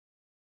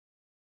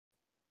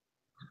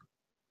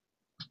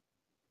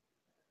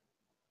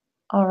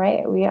All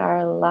right, we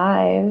are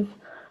live.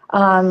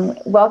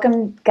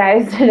 Welcome,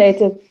 guys, today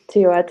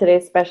to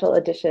today's special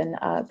edition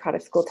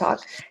Product School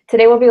Talk.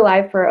 Today we'll be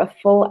live for a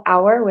full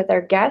hour with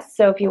our guests.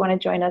 So if you want to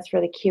join us for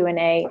the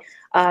Q&A,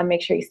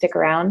 make sure you stick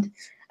around.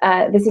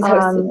 This is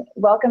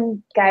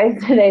welcome, guys,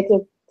 today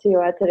to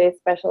today's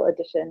special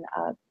edition.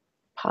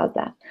 Pause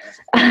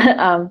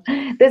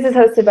that. This is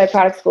hosted by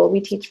Product School. We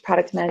teach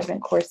product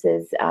management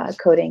courses,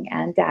 coding,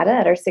 and data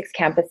at our 6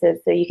 campuses,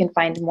 so you can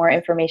find more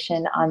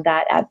information on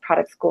that at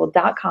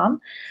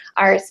productschool.com.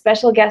 Our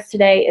special guest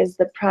today is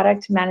the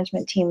product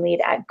management team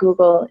lead at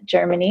Google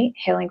Germany,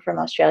 hailing from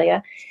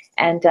Australia.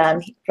 And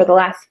for the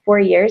last 4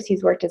 years,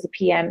 he's worked as a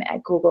PM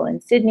at Google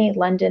in Sydney,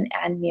 London,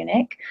 and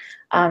Munich.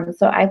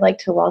 So I'd like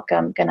to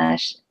welcome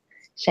Ganesh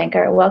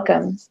Shankar.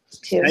 Welcome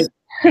to.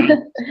 How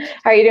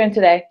are you doing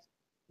today?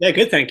 Yeah,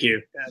 good, thank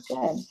you.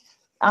 Good.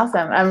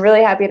 Awesome. I'm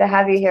really happy to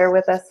have you here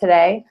with us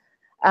today.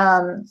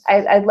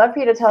 I'd love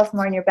for you to tell us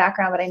more on your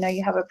background, but I know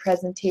you have a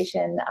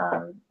presentation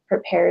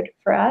prepared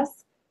for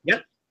us.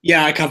 Yep.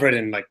 Yeah, I cover it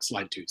in like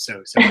slide 2.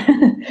 So.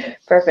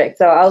 Perfect.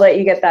 So I'll let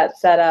you get that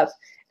set up.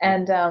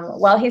 And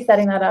while he's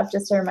setting that up,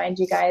 just to remind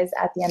you guys,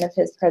 at the end of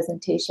his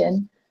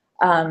presentation,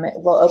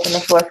 we'll open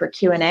the floor for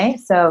Q&A.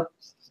 So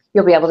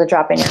you'll be able to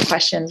drop in your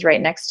questions right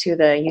next to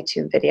the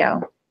YouTube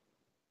video.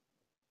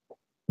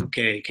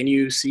 Okay, can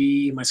you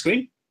see my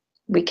screen?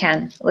 We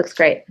can. It looks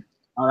great.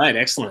 All right,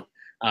 excellent.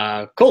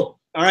 Cool.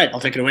 All right, I'll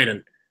take it away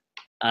then.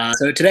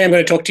 So today I'm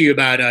going to talk to you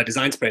about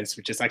design sprints,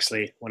 which is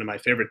actually one of my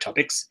favorite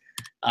topics.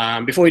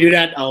 Before we do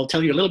that, I'll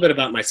tell you a little bit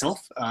about myself.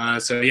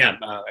 As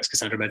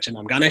Cassandra mentioned,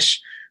 I'm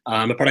Ganesh.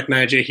 I'm a product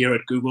manager here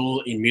at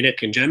Google in Munich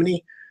in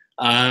Germany.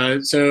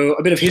 So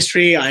a bit of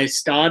history. I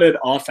started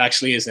off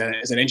actually as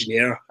an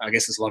engineer, I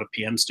guess as a lot of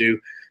PMs do.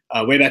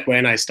 Way back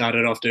when, I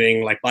started off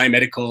doing like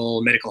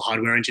biomedical, medical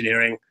hardware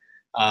engineering.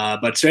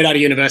 But straight out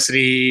of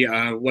university,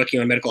 working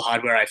on medical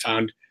hardware, I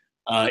found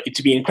it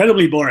to be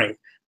incredibly boring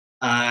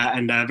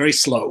and very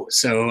slow.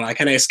 So I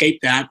kind of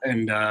escaped that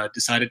and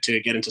decided to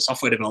get into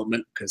software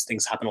development because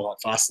things happen a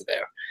lot faster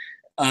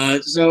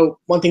there. So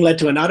one thing led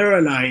to another,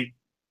 and I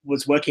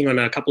was working on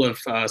a couple of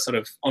sort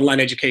of online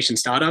education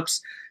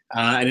startups,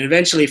 and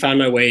eventually found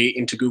my way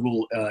into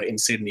Google in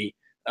Sydney.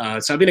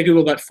 So I've been at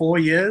Google about 4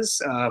 years.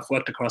 I've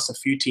worked across a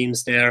few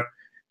teams there.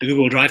 The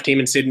Google Drive team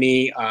in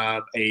Sydney,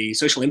 a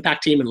social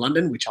impact team in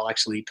London, which I'll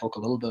actually talk a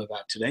little bit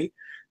about today.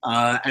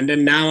 And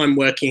then now I'm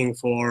working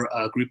for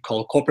a group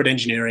called Corporate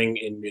Engineering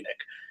in Munich.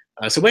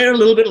 So we're a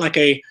little bit like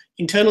a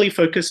internally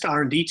focused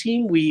R&D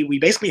team. We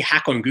basically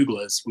hack on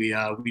Googlers.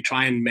 We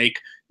try and make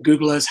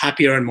Googlers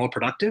happier and more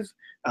productive.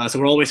 So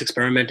we're always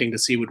experimenting to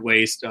see what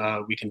ways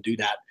we can do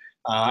that.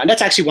 And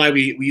that's actually why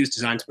we use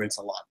design sprints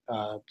a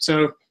lot.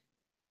 So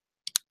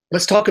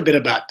let's talk a bit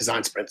about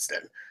design sprints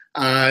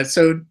then.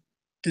 So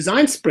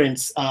design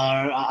sprints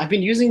I've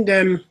been using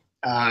them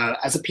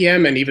as a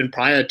PM and even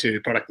prior to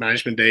product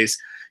management days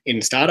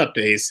in startup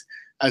days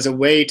as a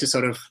way to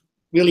sort of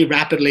really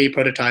rapidly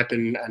prototype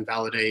and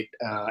validate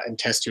and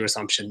test your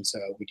assumptions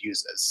with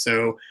users.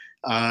 So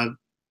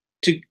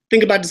to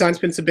think about design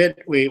sprints a bit,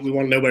 we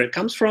want to know where it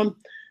comes from.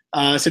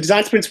 So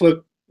design sprints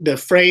were the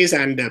phrase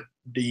and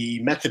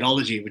the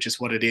methodology, which is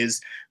what it is,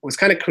 was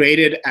kind of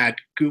created at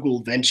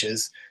Google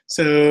Ventures.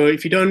 So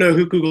if you don't know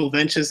who Google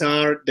Ventures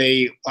are,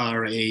 they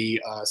are a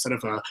sort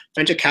of a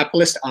venture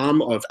capitalist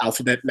arm of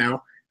Alphabet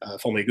now,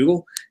 formerly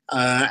Google.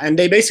 And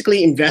they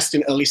basically invest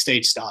in early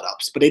stage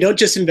startups. But they don't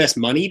just invest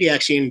money, they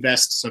actually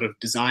invest sort of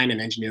design and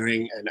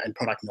engineering and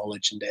product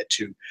knowledge in there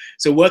too.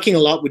 So working a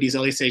lot with these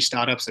early stage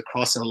startups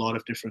across a lot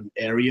of different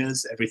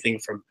areas, everything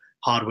from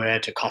hardware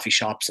to coffee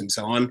shops and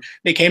so on,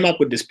 they came up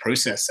with this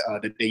process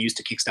that they use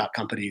to kickstart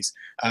companies,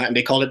 and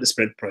they call it the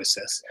sprint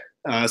process.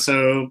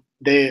 So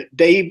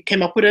they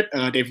came up with it.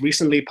 They've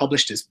recently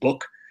published this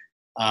book.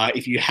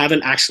 If you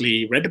haven't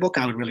actually read the book,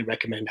 I would really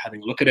recommend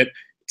having a look at it.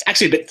 It's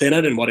actually a bit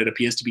thinner than what it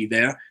appears to be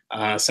there,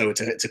 so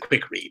it's a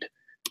quick read.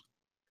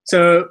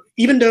 So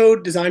even though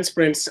design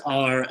sprints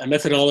are a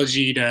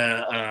methodology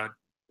that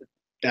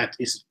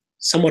is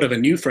somewhat of a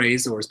new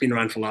phrase or has been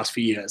around for the last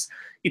few years,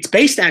 it's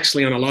based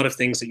actually on a lot of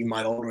things that you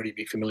might already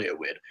be familiar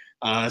with.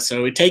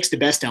 So it takes the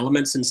best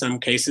elements in some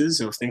cases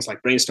of things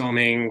like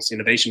brainstormings,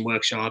 innovation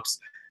workshops,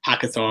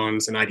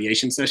 hackathons, and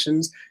ideation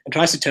sessions, and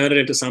tries to turn it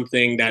into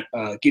something that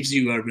gives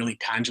you a really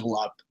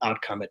tangible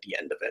outcome at the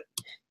end of it.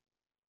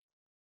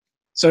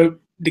 So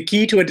the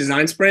key to a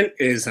design sprint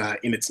is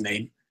in its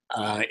name.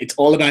 It's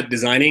all about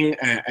designing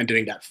and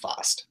doing that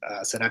fast.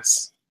 So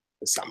that's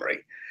the summary.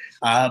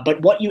 But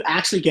what you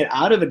actually get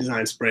out of a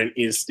design sprint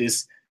is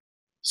this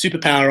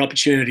superpower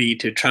opportunity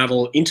to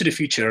travel into the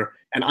future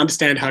and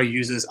understand how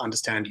users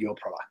understand your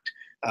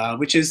product,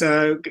 which is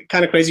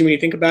kind of crazy when you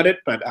think about it,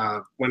 but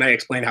when I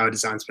explain how a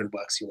design sprint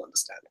works, you'll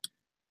understand.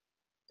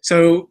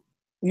 So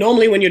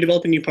normally when you're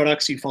developing new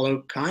products, you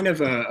follow kind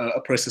of a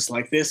process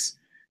like this.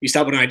 You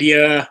start with an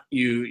idea,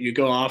 you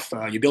go off,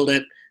 you build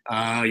it,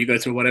 you go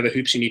through whatever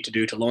hoops you need to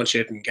do to launch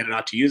it and get it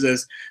out to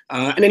users,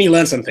 and then you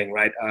learn something,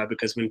 right?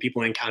 Because when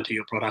people encounter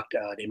your product,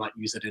 they might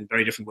use it in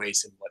very different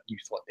ways than what you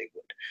thought they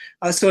would.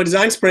 So a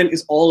design sprint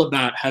is all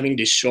about having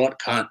this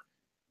shortcut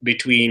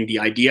between the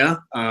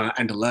idea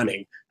and the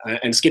learning,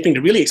 and skipping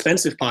the really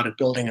expensive part of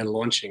building and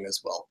launching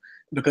as well,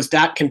 because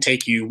that can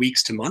take you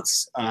weeks to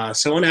months.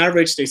 So on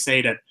average, they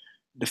say that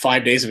the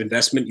 5 days of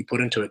investment you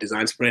put into a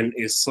design sprint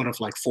is sort of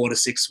like 4 to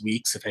 6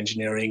 weeks of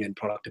engineering and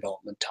product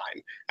development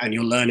time. And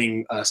you're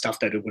learning stuff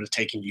that it would have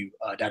taken you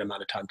that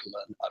amount of time to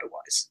learn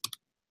otherwise.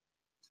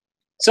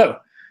 So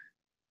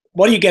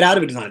what do you get out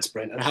of a design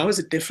sprint, and how is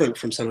it different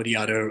from some of the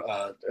other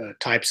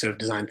types of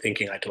design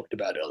thinking I talked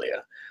about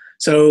earlier?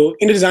 So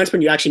in a design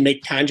sprint, you actually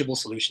make tangible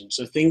solutions,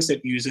 so things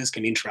that users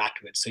can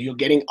interact with. So you're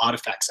getting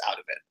artifacts out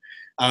of it.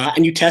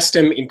 And you test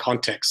them in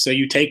context. So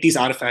you take these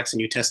artifacts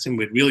and you test them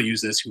with real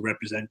users who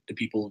represent the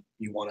people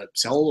you want to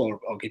sell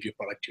or give your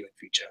product to in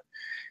future.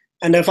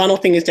 And the final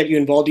thing is that you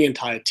involve the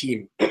entire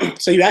team.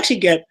 So you actually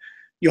get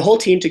your whole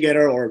team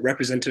together, or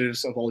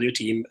representatives of all your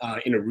team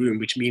in a room,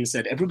 which means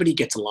that everybody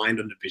gets aligned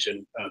on the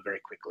vision very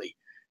quickly.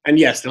 And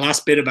yes, the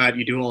last bit about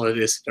you do all of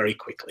this very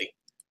quickly.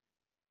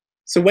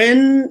 So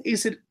when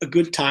is it a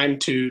good time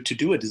to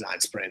do a design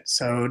sprint?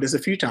 So there's a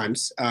few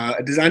times.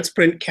 A design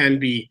sprint can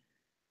be,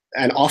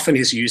 and often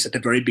is used at the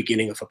very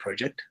beginning of a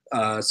project.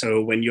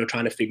 So when you're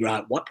trying to figure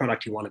out what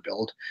product you want to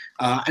build,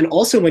 and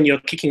also when you're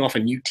kicking off a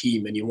new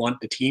team and you want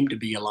the team to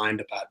be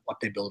aligned about what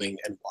they're building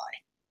and why.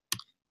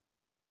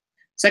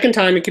 Second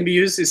time it can be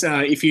used is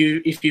if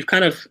you've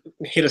kind of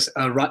hit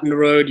a rut in the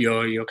road,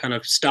 you're kind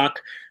of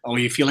stuck, or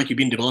you feel like you've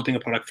been developing a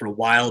product for a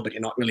while, but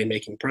you're not really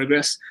making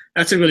progress.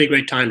 That's a really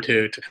great time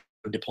to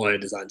deploy a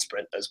design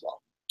sprint as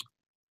well.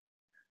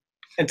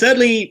 And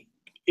thirdly,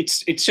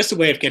 it's just a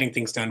way of getting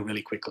things done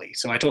really quickly.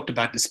 So I talked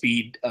about the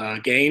speed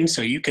gain.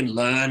 So you can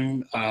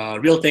learn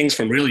real things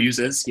from real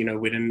users,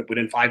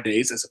 within 5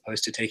 days, as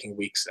opposed to taking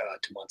weeks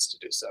to months to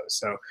do so.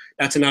 So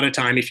that's another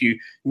time if you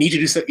need to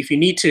do so. If you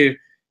need to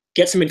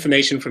get some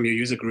information from your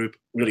user group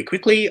really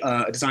quickly,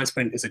 a design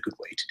sprint is a good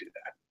way to do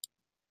that.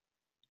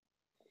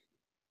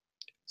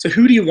 So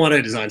who do you want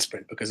a design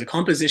sprint? Because the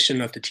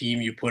composition of the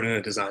team you put in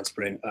a design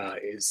sprint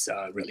is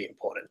really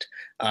important.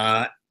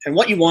 And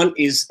what you want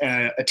is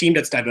a team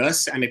that's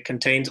diverse, and it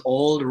contains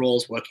all the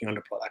roles working on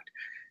the product.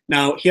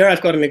 Now, here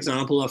I've got an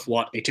example of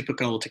what a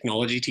typical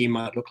technology team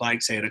might look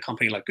like, say at a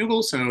company like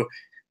Google. So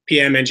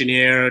PM,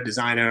 engineer,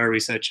 designer,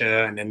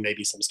 researcher, and then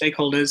maybe some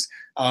stakeholders.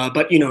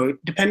 But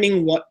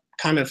depending what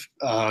kind of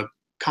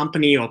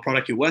company or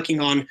product you're working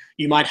on,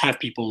 you might have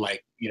people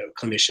like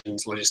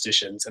clinicians,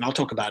 logisticians, and I'll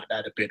talk about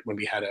that a bit when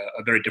we had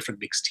a very different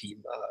mixed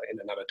team in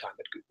another time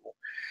at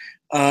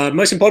Google.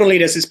 Most importantly,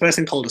 there's this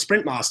person called a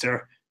sprint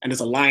master, and there's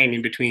a line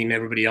in between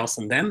everybody else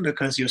and them,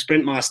 because your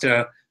sprint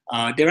master,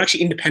 they're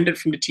actually independent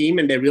from the team,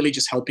 and they're really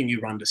just helping you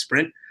run the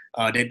sprint.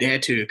 They're there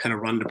to kind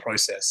of run the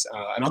process,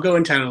 and I'll go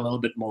into that a little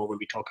bit more when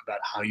we talk about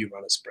how you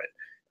run a sprint.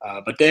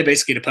 But they're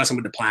basically the person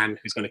with the plan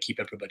who's going to keep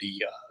everybody,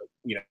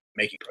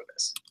 making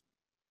progress.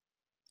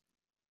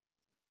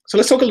 So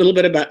let's talk a little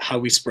bit about how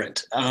we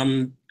sprint.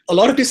 A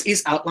lot of this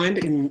is outlined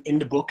in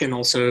the book, and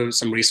also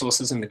some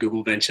resources in the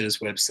Google Ventures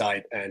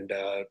website and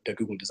the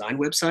Google Design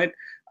website.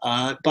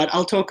 But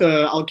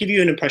I'll give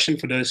you an impression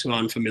for those who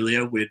aren't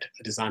familiar with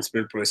a design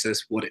sprint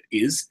process, what it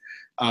is.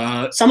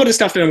 Some of the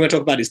stuff that I'm going to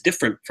talk about is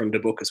different from the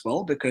book as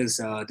well, because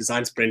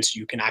design sprints,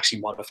 you can actually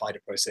modify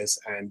the process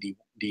and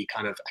the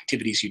kind of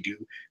activities you do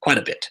quite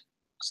a bit.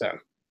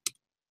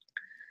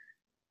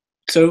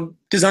 So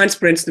design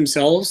sprints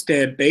themselves,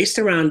 they're based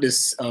around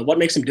this, what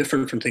makes them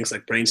different from things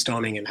like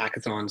brainstorming and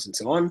hackathons and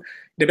so on.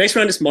 They're based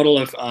around this model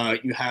of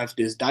you have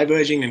this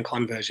diverging and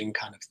converging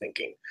kind of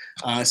thinking.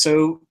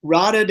 So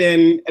rather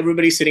than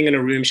everybody sitting in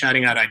a room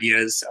shouting out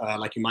ideas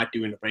like you might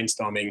do in a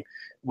brainstorming,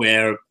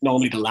 where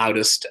normally the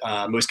loudest,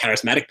 most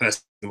charismatic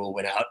person will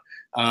win out,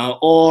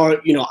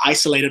 or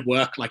isolated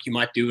work like you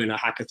might do in a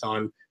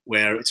hackathon,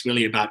 where it's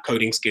really about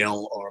coding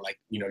skill or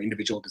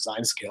individual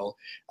design skill.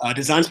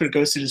 Design sprint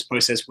goes through this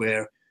process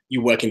where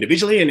you work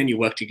individually and then you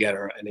work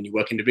together, and then you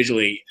work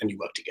individually and you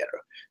work together.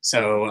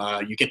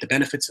 So you get the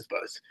benefits of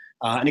both.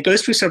 And it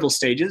goes through several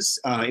stages.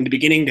 In the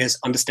beginning, there's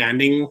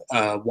understanding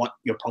what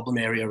your problem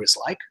area is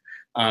like.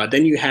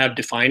 Then you have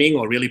defining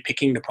or really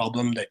picking the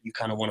problem that you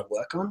kind of want to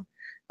work on.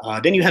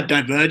 Then you have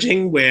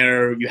diverging,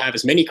 where you have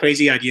as many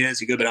crazy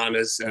ideas, you go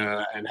bananas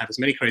and have as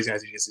many crazy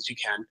ideas as you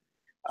can.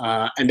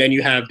 And then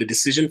you have the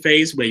decision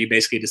phase, where you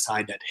basically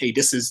decide that, hey,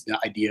 this is the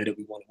idea that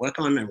we want to work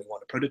on and we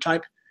want to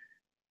prototype.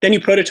 Then you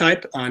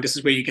prototype. This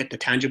is where you get the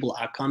tangible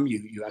outcome.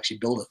 You actually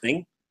build a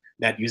thing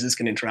that users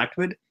can interact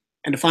with.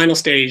 And the final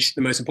stage,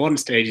 the most important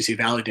stage, is you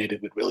validate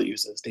it with real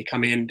users. They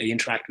come in, they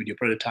interact with your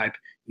prototype,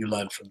 you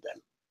learn from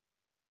them.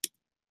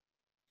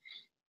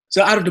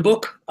 So out of the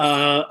book,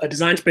 a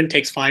design sprint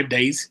takes 5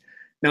 days.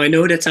 Now I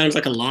know that sounds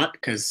like a lot,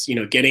 because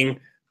getting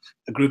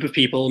a group of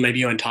people, maybe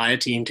your entire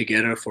team,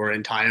 together for an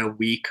entire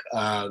week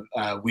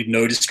with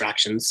no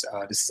distractions.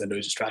 This is a no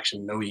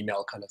distraction, no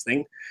email kind of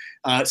thing.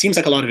 It seems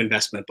like a lot of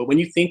investment, but when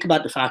you think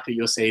about the fact that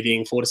you're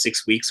saving 4 to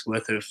 6 weeks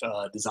worth of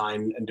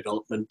design and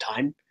development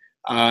time,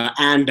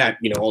 and that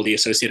all the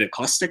associated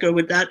costs that go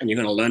with that, and you're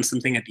going to learn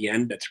something at the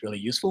end that's really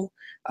useful,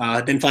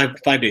 then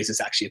five days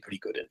is actually a pretty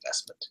good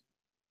investment.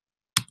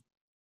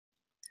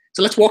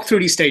 So let's walk through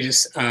these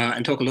stages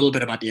and talk a little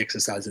bit about the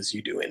exercises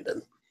you do in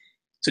them.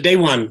 So day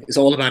one is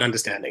all about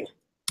understanding.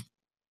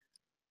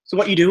 So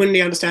what you do in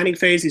the understanding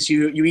phase is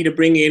you either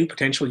bring in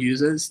potential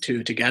users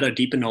to gather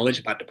deeper knowledge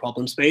about the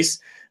problem space.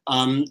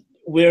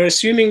 We're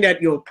assuming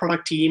that your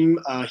product team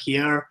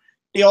here,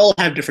 they all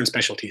have different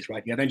specialties,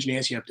 right? You have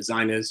engineers, you have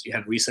designers, you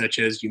have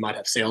researchers, you might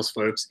have sales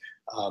folks,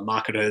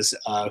 marketers,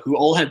 who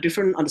all have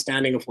different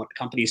understanding of what the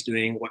company is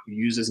doing, what your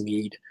users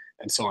need,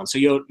 and so on. So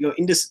you're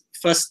in this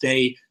first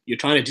day, you're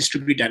trying to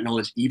distribute that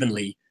knowledge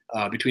evenly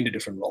between the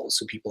different roles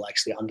so people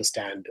actually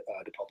understand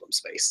the problem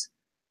space.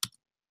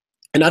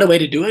 Another way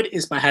to do it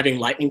is by having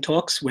lightning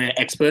talks where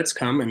experts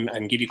come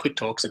and give you quick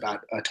talks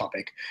about a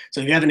topic.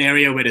 So if you have an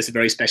area where there's a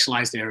very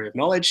specialized area of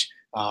knowledge,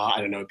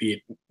 I don't know, be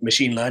it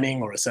machine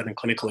learning or a certain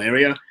clinical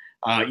area,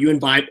 you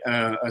invite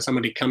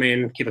somebody to come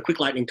in, give a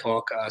quick lightning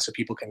talk so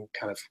people can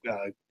kind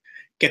of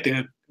get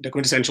the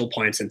quintessential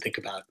points and think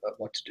about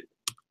what to do.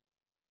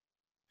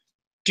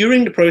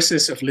 During the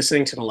process of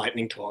listening to the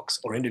lightning talks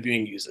or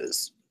interviewing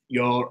users,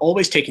 you're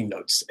always taking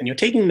notes. And you're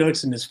taking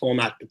notes in this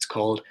format that's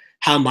called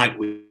How Might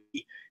We?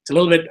 It's a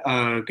little bit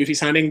goofy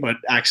sounding, but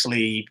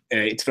actually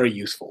it's very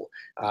useful.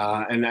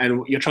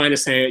 And you're trying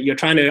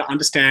to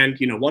understand,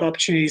 what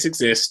opportunities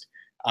exist,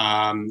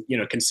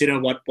 consider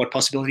what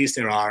possibilities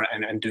there are,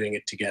 and doing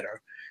it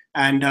together.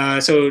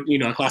 And so,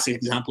 a classic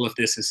example of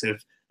this is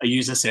if a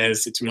user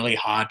says it's really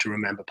hard to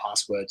remember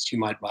passwords, you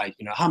might write,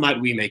 how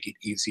might we make it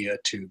easier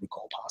to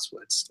recall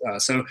passwords?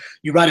 So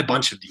you write a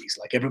bunch of these.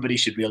 Like everybody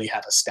should really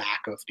have a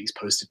stack of these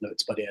post-it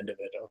notes by the end of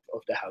it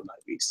of the how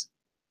might we's.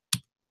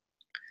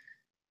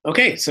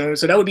 Okay, so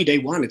that would be day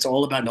one. It's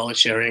all about knowledge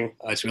sharing.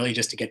 It's really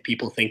just to get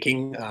people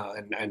thinking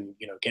and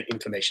get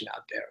information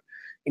out there.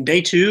 In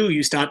day two,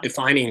 you start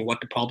defining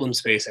what the problem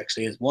space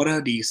actually is. What are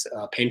these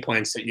pain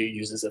points that your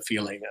users are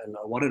feeling, and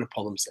what are the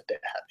problems that they're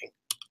having?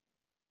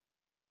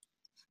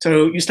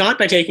 So you start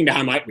by taking the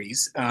how might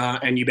we's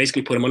and you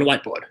basically put them on a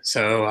whiteboard.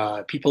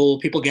 So people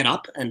get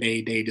up and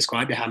they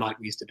describe the how might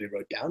we's that they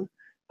wrote down,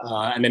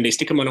 and then they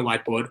stick them on a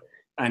whiteboard.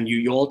 And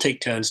you all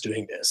take turns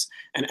doing this.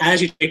 And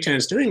as you take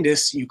turns doing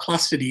this, you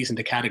cluster these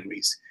into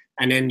categories.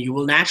 And then you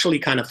will naturally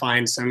kind of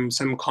find some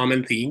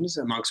common themes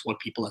amongst what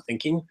people are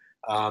thinking.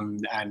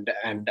 And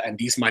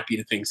these might be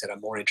the things that are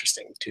more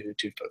interesting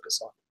to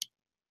focus on.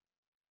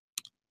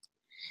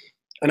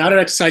 Another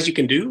exercise you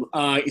can do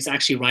is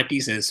actually write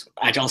these as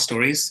agile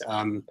stories.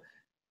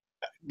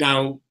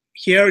 Now,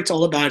 here it's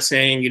all about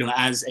saying,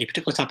 as a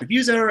particular type of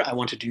user, I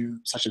want to do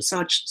such and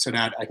such so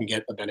that I can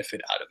get a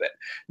benefit out of it.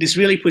 This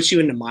really puts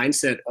you in the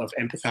mindset of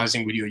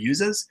empathizing with your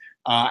users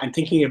and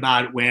thinking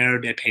about where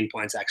their pain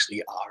points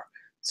actually are.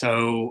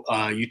 So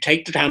you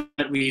take the how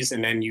might we's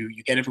and then you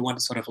get everyone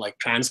to sort of like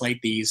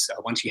translate these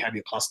once you have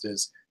your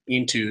clusters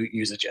into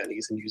user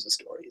journeys and user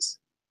stories.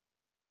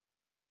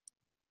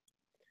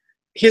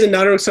 Here's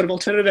another sort of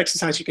alternative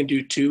exercise you can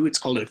do too. It's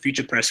called a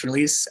future press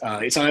release.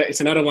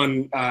 It's another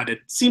one that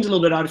seems a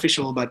little bit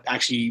artificial, but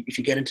actually, if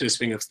you get into the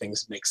swing of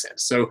things, it makes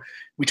sense. So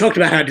we talked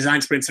about how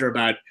design sprints are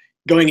about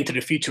going into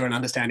the future and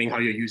understanding how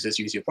your users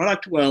use your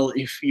product. Well,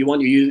 if you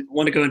want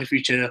to go into the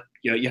future,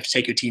 you have to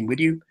take your team with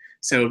you.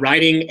 So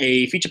writing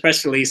a future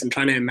press release and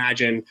trying to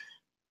imagine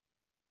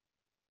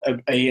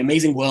an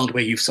amazing world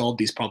where you've solved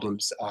these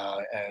problems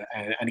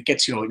and it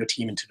gets your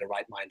team into the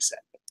right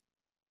mindset.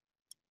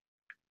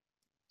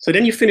 So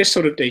then you finish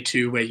sort of day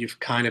two where you've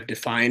kind of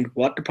defined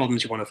what the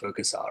problems you want to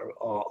focus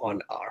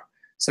on are.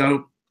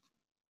 So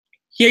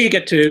here you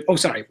get to, oh,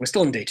 sorry, we're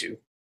still in day two,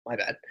 my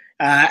bad.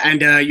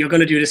 And you're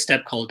going to do this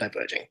step called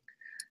diverging.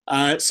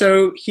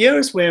 So here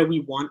is where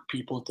we want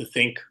people to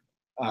think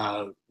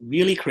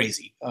really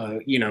crazy,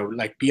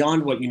 like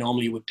beyond what you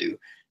normally would do,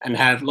 and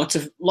have lots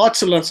of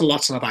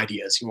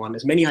ideas. You want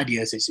as many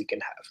ideas as you can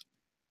have.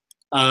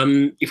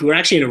 If we were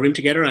actually in a room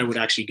together, I would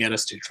actually get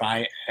us to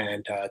try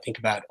and think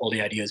about all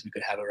the ideas we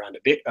could have around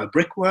a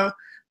brick were.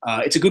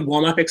 It's a good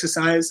warm-up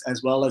exercise,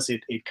 as well as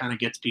it kind of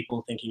gets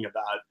people thinking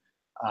about,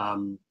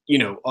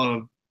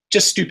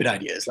 just stupid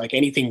ideas, like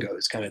anything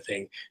goes kind of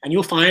thing. And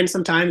you'll find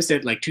sometimes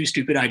that like two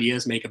stupid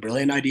ideas make a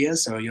brilliant idea.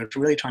 So you're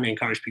really trying to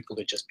encourage people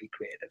to just be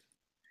creative.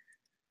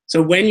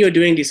 So when you're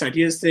doing this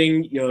ideas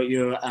thing,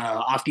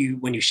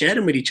 when you share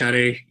them with each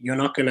other, you're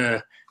not going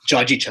to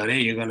judge each other.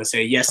 You're going to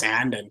say yes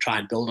and try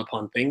and build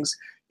upon things.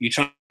 You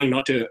try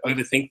not to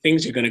overthink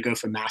things. You're going to go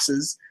for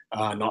masses,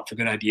 not for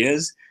good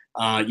ideas.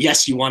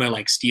 Yes, you want to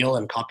like steal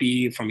and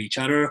copy from each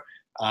other.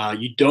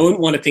 You don't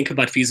want to think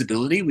about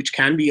feasibility, which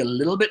can be a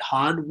little bit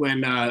hard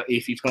when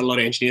if you've got a lot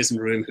of engineers in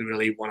the room who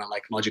really want to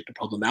like logic the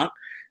problem out.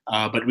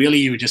 But really,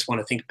 you just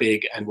want to think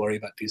big and worry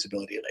about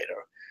feasibility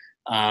later.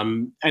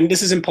 And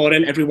this is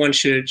important. Everyone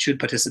should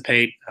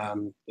participate.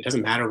 It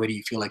doesn't matter whether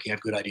you feel like you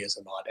have good ideas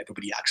or not.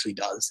 Everybody actually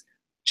does.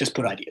 Just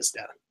put ideas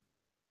down.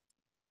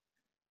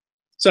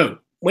 So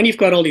when you've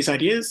got all these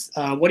ideas,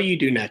 what do you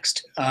do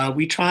next?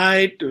 We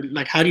tried,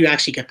 like, how do you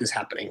actually get this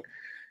happening?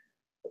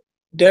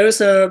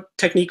 There's a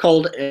technique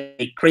called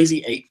a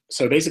crazy eight.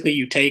 So basically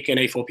you take an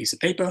A4 piece of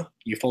paper,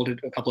 you fold it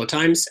a couple of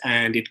times,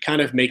 and it kind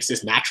of makes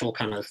this natural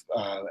kind of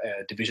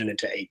division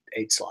into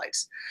eight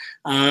slides.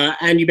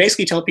 And you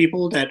basically tell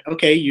people that,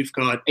 okay, you've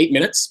got 8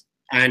 minutes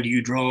and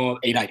you draw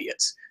 8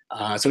 ideas.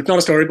 So it's not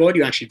a storyboard,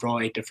 you actually draw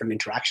 8 different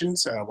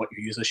interactions, what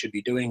your user should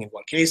be doing in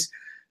what case.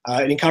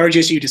 It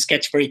encourages you to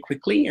sketch very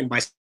quickly, and by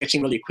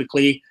sketching really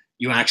quickly,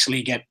 you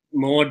actually get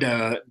more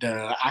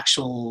the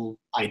actual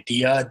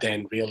idea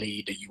than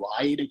really the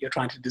UI that you're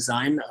trying to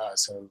design.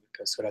 So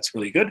that's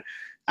really good.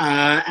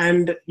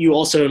 And you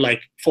also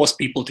like force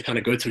people to kind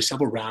of go through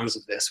several rounds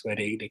of this where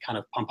they kind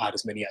of pump out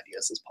as many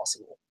ideas as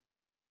possible.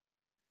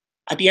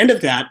 At the end of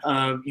that,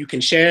 you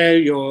can share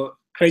your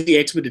crazy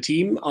eights with the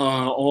team,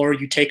 or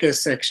you take a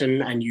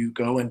section and you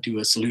go and do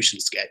a solution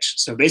sketch.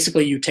 So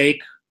basically you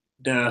take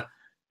the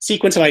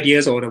sequence of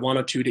ideas or the 1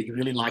 or 2 that you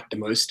really like the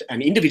most,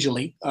 and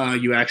individually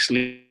you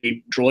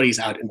actually draw these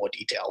out in more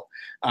detail.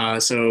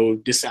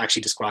 So this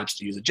actually describes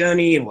the user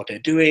journey and what they're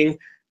doing.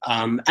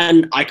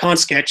 And I can't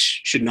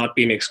sketch should not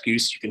be an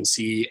excuse. You can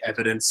see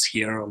evidence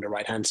here on the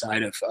right-hand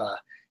side of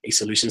a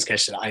solution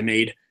sketch that I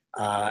made.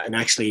 And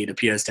actually it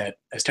appears that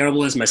as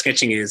terrible as my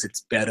sketching is,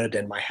 it's better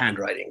than my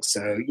handwriting.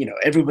 So, you know,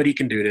 everybody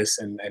can do this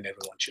and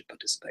everyone should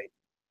participate.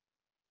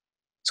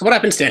 So what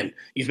happens then?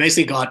 You've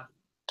basically got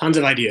tons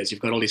of ideas.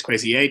 You've got all these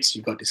crazy eights,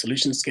 you've got the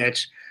solution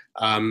sketch.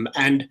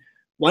 And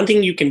one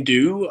thing you can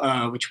do,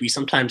 which we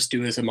sometimes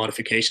do as a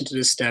modification to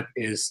this step,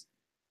 is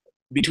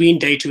between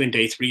day 2 and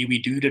day 3, we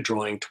do the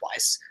drawing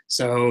twice.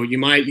 So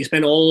you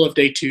spend all of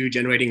day 2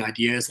 generating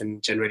ideas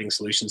and generating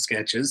solution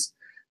sketches.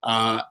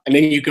 And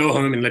then you go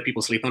home and let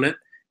people sleep on it.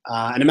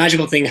 And a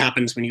magical thing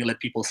happens when you let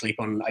people sleep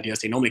on ideas.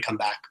 They normally come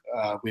back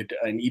with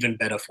an even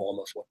better form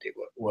of what they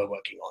were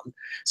working on.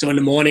 So in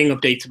the morning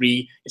of day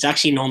 3, it's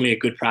actually normally a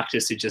good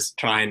practice to just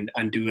try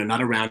and do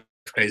another round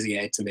of crazy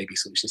eights and maybe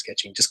solution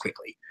sketching just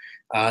quickly.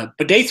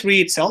 But day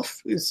 3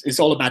 itself is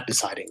all about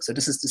deciding. So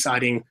this is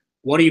deciding,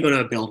 what are you going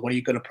to build? What are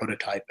you going to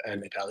prototype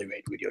and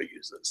evaluate with your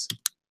users?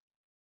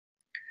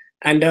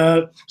 And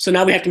so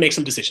now we have to make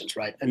some decisions,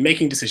 right? And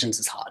making decisions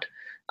is hard.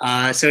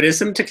 So there's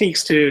some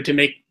techniques to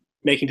make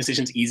making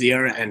decisions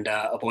easier and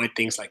avoid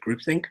things like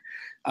groupthink.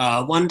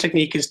 One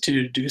technique is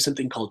to do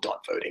something called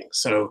dot voting.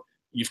 So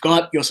you've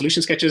got your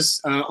solution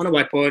sketches on a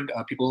whiteboard.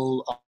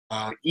 People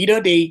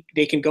either they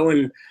can go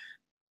and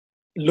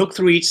look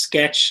through each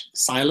sketch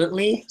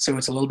silently, so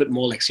it's a little bit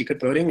more like secret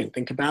voting, and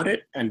think about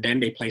it, and then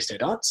they place their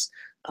dots.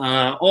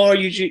 Or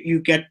you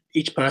get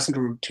each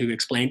person to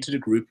explain to the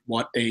group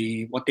what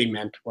they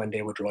meant when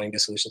they were drawing the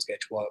solution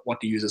sketch, what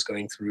the user's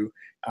going through,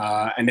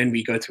 and then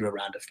we go through a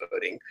round of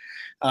voting.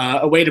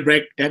 A way to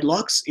break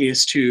deadlocks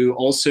is to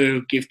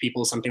also give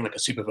people something like a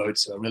super vote,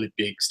 so a really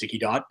big sticky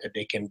dot that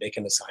they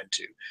can assign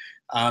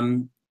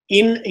to.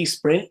 In a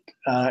sprint,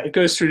 it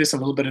goes through this a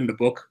little bit in the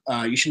book.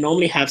 You should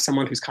normally have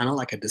someone who's kind of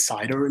like a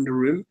decider in the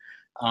room.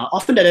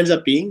 Often that ends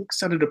up being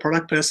sort of the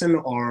product person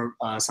or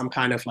some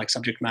kind of like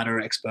subject matter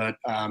expert.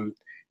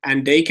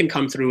 And they can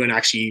come through and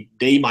actually,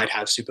 they might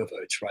have super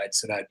votes, right?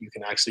 So that you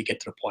can actually get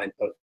to the point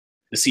of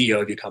the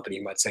CEO of your company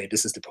might say,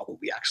 this is the problem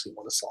we actually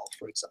want to solve,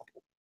 for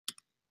example.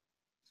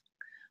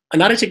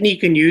 Another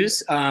technique you can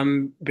use,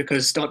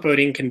 because dot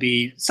voting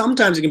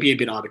sometimes it can be a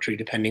bit arbitrary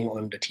depending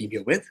on the team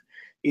you're with,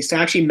 is to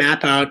actually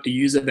map out the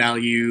user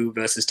value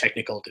versus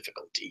technical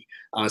difficulty.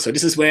 So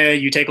this is where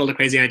you take all the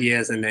crazy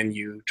ideas and then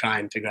you try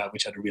and figure out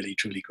which are the really,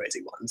 truly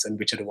crazy ones and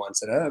which are the ones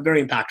that are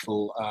very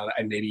impactful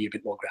and maybe a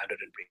bit more grounded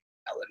in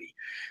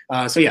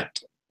reality. So yeah,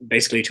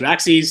 basically 2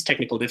 axes,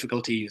 technical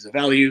difficulty, user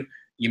value,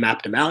 you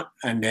map them out,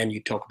 and then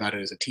you talk about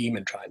it as a team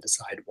and try and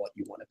decide what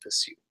you want to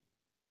pursue.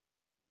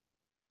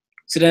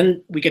 So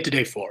then we get to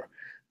day 4.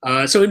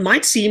 So it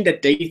might seem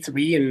that day 2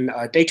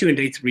 and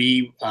day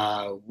 3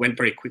 went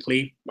very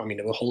quickly. I mean,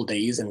 there were whole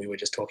days and we were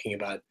just talking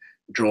about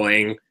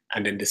drawing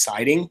and then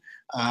deciding.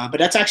 But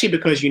that's actually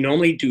because you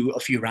normally do a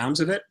few rounds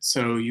of it.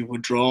 So you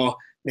would draw,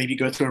 maybe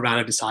go through a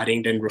round of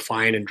deciding, then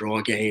refine and draw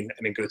again,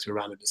 and then go through a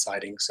round of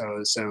deciding.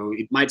 So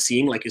it might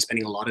seem like you're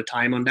spending a lot of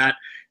time on that.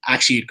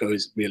 Actually, it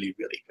goes really,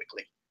 really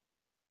quickly.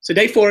 So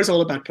day 4 is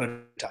all about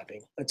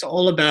prototyping. It's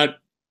all about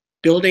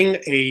building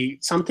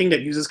something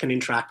that users can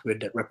interact with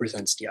that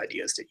represents the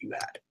ideas that you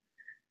had.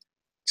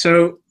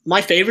 So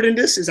my favorite in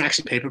this is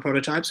actually paper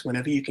prototypes.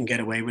 Whenever you can get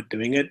away with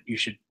doing it, you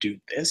should do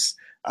this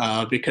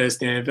because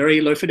they're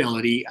very low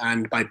fidelity.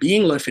 And by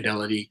being low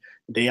fidelity,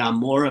 they are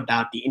more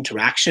about the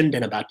interaction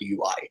than about the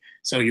UI.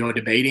 So you're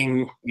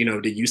debating,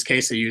 the use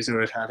case the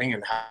user is having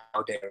and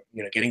how they're,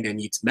 getting their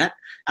needs met,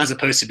 as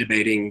opposed to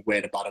debating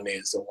where the button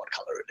is or what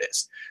color it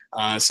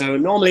is. So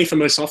normally for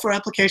most software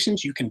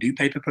applications, you can do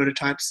paper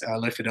prototypes,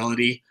 low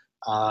fidelity.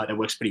 That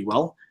works pretty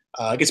well.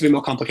 It gets a bit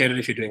more complicated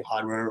if you're doing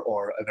hardware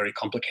or a very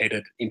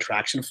complicated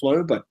interaction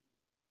flow, but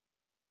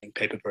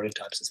paper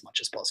prototypes as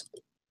much as possible.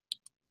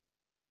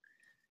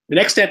 The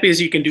next step is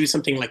you can do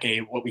something like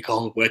what we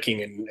call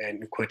working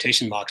in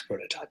quotation marks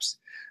prototypes.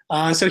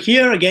 So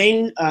here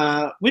again,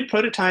 with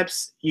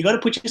prototypes, you got to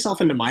put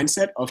yourself in the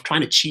mindset of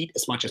trying to cheat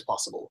as much as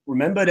possible.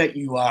 Remember that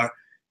you are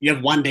you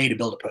have 1 day to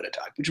build a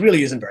prototype, which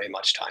really isn't very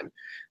much time.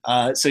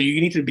 So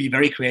you need to be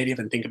very creative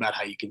and think about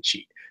how you can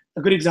cheat.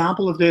 A good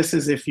example of this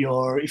is if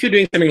you're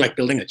doing something like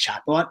building a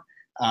chatbot.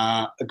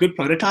 A good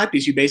prototype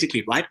is you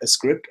basically write a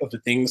script of the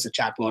things the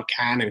chatbot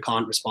can and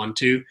can't respond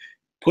to,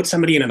 put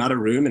somebody in another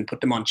room and put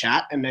them on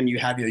chat, and then you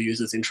have your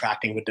users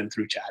interacting with them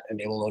through chat, and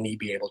they will only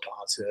be able to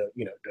answer,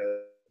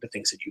 the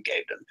things that you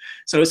gave them.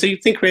 So you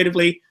think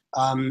creatively,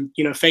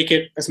 fake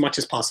it as much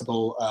as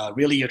possible.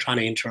 Really, you're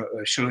trying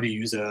to show the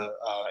user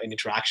an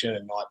interaction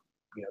and not,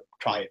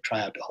 try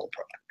out the whole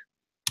product.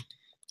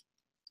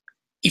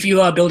 If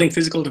you are building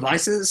physical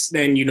devices,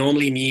 then you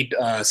normally need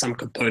some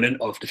component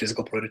of the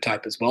physical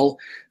prototype as well.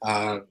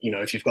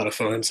 If you've got a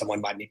phone, someone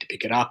might need to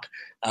pick it up.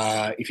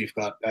 If you've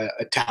got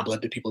a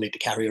tablet that people need to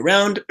carry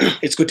around,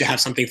 it's good to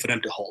have something for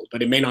them to hold.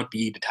 But it may not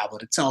be the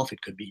tablet itself.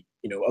 It could be,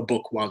 a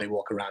book while they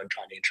walk around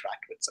trying to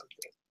interact with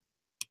something.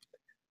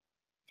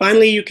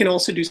 Finally, you can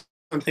also do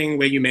something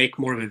where you make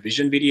more of a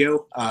vision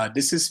video.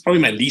 This is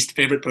probably my least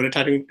favorite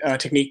prototyping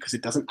technique because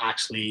it doesn't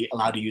actually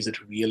allow the user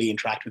to really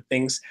interact with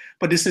things.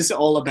 But this is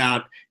all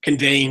about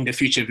conveying the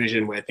future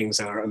vision where things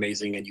are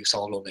amazing and you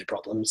solve all their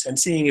problems and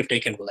seeing if they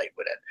can relate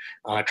with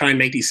it. Try and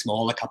make these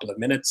small, a couple of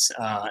minutes,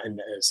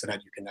 and so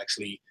that you can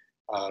actually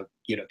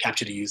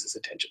capture the user's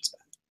attention span.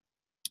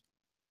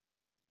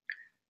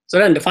 So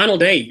then the final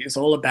day is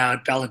all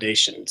about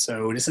validation.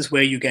 So this is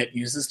where you get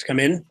users to come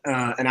in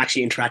and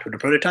actually interact with the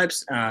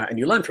prototypes and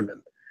you learn from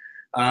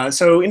them.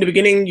 So in the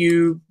beginning,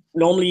 you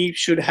normally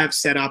should have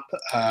set up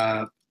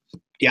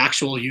the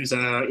actual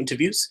user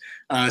interviews.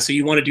 So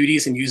you want to do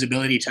these in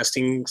usability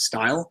testing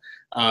style.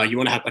 You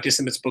want to have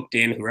participants booked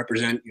in who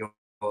represent your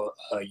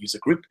user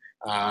group.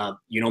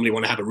 You normally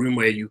want to have a room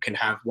where you can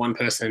have one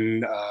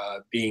person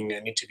being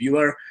an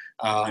interviewer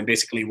and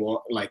basically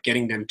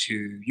getting them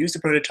to use the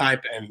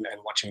prototype and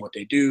watching what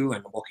they do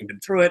and walking them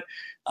through it.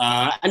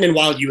 And then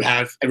while you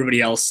have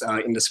everybody else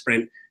in the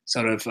sprint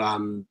sort of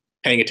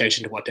paying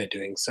attention to what they're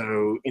doing.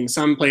 So in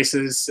some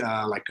places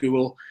like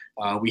Google,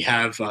 we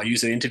have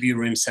user interview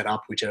rooms set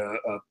up, which are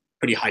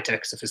pretty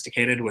high-tech,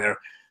 sophisticated, where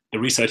the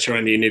researcher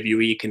and the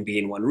interviewee can be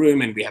in one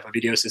room, and we have a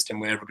video system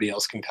where everybody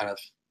else can kind of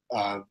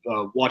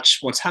watch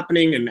what's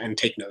happening and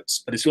take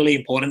notes. But it's really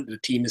important that the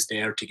team is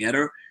there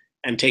together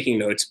and taking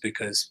notes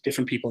because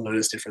different people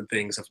notice different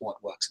things of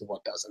what works and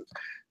what doesn't.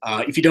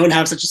 If you don't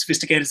have such a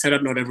sophisticated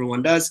setup, not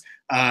everyone does,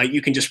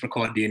 you can just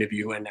record the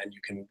interview and then you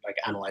can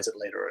analyze it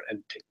later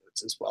and take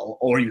notes as well.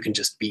 Or you can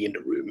just be in the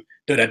room.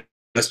 So that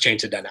does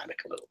change the dynamic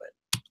a little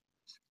bit.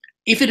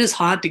 If it is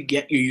hard to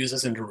get your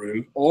users in the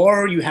room,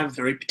 or you have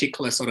very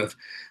particular sort of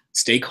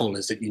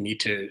stakeholders that you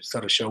need to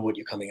sort of show what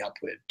you're coming up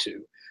with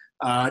to,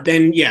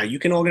 then yeah, you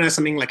can organize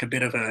something like a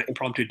bit of an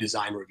impromptu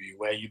design review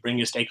where you bring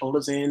your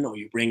stakeholders in or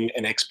you bring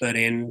an expert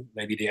in,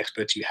 maybe the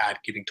experts you had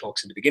giving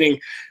talks in the beginning,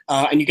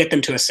 and you get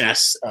them to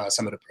assess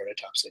some of the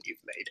prototypes that you've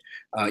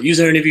made.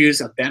 User interviews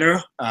are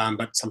better,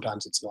 but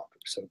sometimes it's not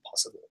so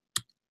possible.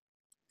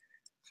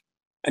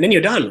 And then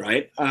you're done,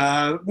 right?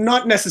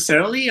 Not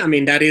necessarily. I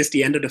mean, that is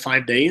the end of the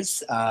 5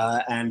 days,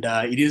 and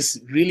it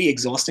is really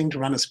exhausting to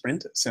run a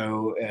sprint,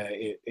 so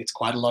it's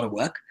quite a lot of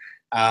work.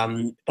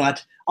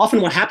 But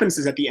often what happens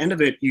is at the end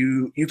of it,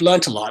 you've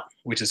learned a lot,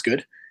 which is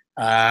good.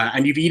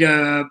 And you've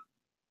either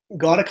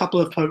got a couple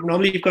of,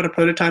 normally you've got a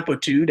prototype or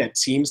two that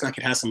seems like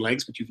it has some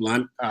legs, but you've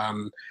learned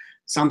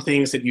some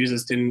things that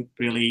users didn't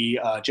really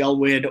gel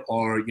with,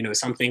 or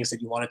some things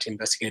that you wanted to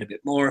investigate a bit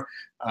more.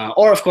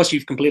 Or of course,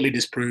 you've completely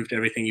disproved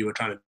everything you were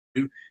trying to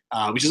do,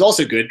 which is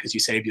also good because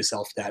you saved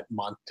yourself that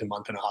month to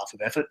month and a half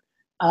of effort.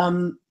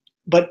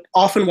 But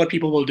often what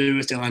people will do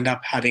is they'll end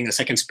up having a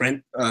second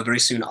sprint very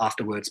soon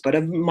afterwards, but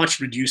a much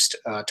reduced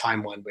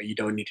time one where you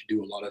don't need to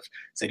do a lot of,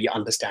 say, the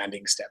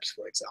understanding steps,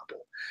 for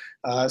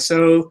example.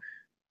 So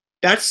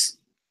that's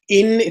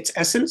in its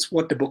essence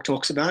what the book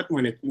talks about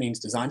when it means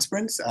design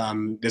sprints.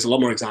 There's a lot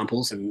more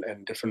examples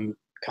and different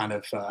kind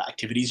of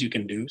activities you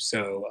can do,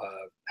 so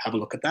have a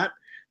look at that.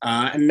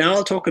 And now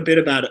I'll talk a bit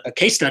about a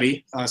case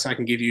study so I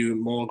can give you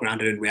more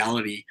grounded in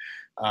reality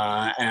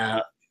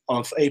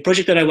of a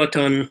project that I worked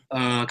on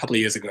a couple of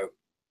years ago.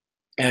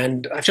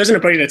 And I've chosen a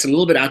project that's a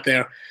little bit out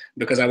there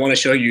because I want to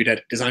show you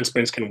that design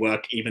sprints can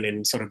work even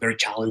in sort of very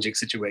challenging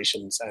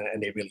situations,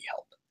 and they really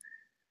help.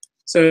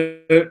 So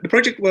the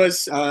project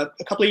was a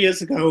couple of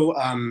years ago,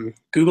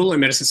 Google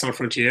and Médecins Sans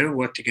Frontières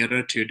worked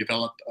together to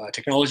develop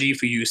technology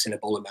for use in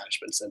Ebola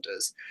management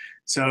centers.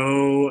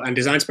 And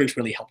design sprints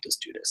really helped us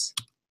do this.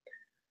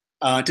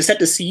 To set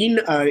the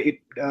scene,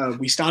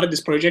 we started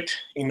this project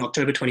in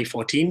October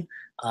 2014.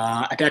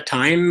 At that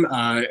time,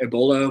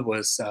 Ebola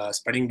was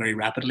spreading very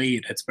rapidly.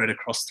 It had spread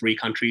across 3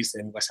 countries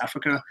in West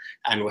Africa,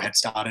 and we had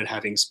started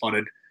having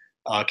spotted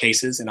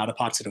cases in other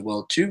parts of the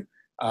world too.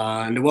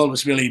 And the world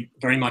was really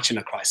very much in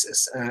a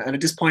crisis. And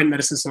at this point,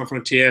 Médecins Sans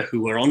Frontières,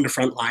 who were on the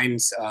front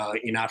lines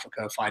in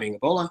Africa fighting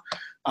Ebola,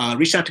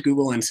 reached out to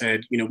Google and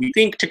said, we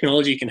think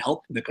technology can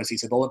help because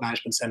these Ebola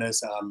management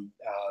centers,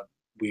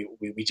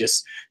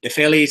 they're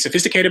fairly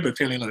sophisticated but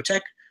fairly low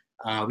tech.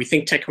 We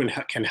think tech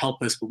can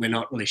help us, but we're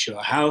not really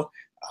sure how.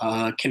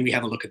 Can we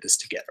have a look at this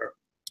together?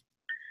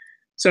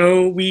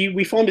 So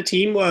we formed a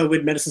team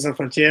with Médecins Sans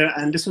Frontières,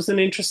 and this was an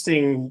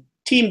interesting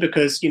team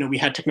because we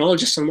had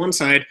technologists on one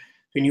side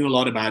who knew a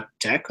lot about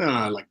tech,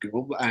 like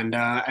Google, and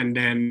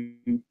then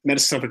Médecins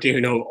Sans Frontières who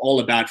know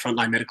all about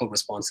frontline medical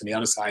response on the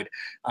other side,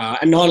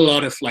 and not a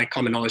lot of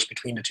common knowledge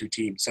between the two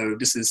teams. So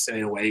this is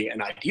in a way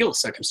an ideal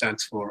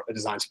circumstance for a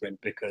design sprint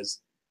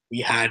because we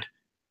had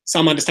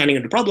some understanding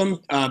of the problem,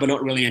 but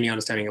not really any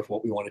understanding of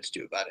what we wanted to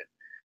do about it.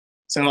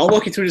 So I'll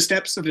walk you through the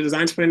steps of the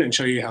design sprint and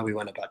show you how we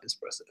went about this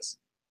process.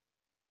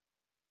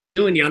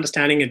 Doing the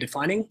understanding and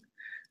defining,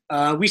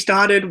 we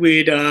started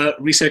with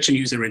research and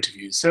user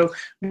interviews. So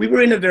we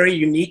were in a very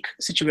unique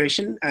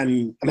situation,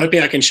 and I'm hoping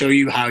I can show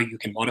you how you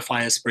can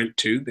modify a sprint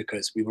too,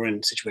 because we were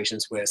in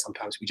situations where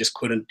sometimes we just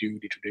couldn't do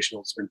the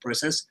traditional sprint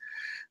process,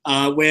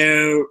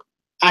 where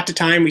at the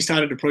time we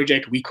started the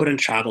project, we couldn't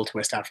travel to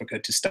West Africa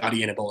to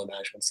study an Ebola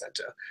management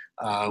center.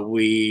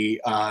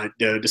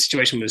 The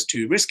situation was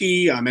too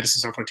risky.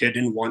 Médecins Sans Frontières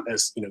didn't want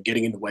us,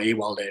 getting in the way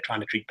while they're trying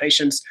to treat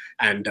patients.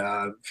 And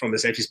from a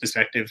safety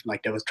perspective,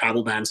 there was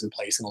travel bans in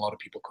place, and a lot of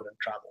people couldn't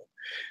travel.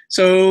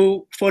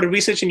 So for the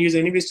research and user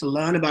interviews to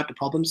learn about the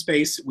problem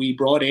space, we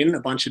brought in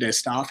a bunch of their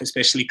staff,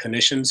 especially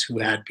clinicians who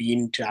had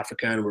been to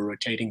Africa and were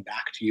rotating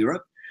back to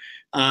Europe.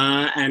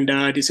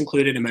 This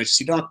included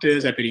emergency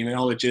doctors,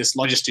 epidemiologists,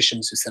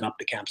 logisticians who set up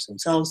the camps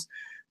themselves.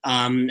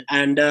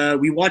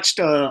 We watched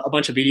a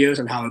bunch of videos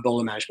on how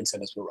Ebola management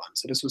centers were run.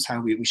 So this was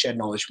how we shared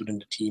knowledge within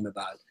the team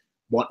about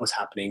what was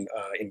happening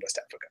in West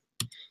Africa.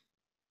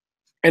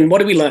 And what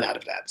did we learn out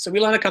of that? So we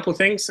learned a couple of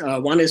things.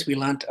 One is we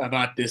learned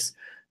about this,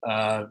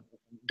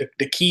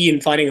 the key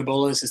in fighting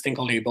Ebola is this thing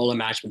called the Ebola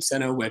Management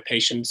Center, where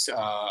patients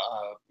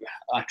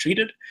are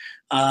treated.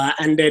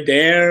 And they're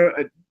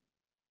there.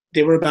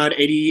 They were about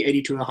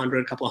 80 to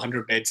 100, a couple of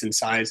hundred beds in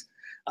size.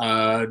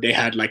 They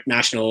had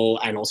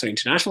national and also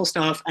international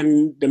staff.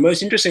 And the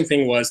most interesting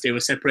thing was they were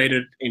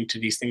separated into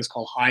these things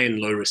called high and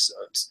low risk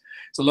zones.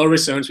 So low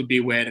risk zones would be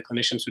where the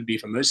clinicians would be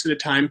for most of the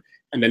time.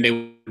 And then they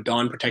would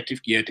don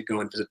protective gear to go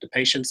and visit the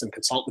patients and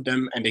consult with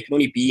them. And they could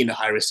only be in the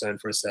high risk zone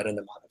for a certain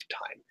amount of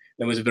time.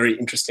 There was a very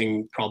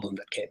interesting problem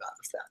that came out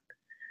of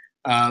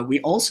that. We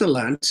also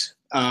learned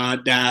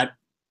that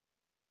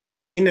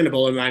in an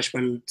Ebola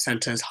management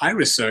center's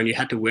high-risk zone, you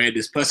had to wear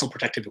this personal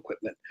protective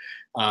equipment.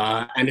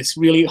 And it's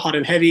really hot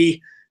and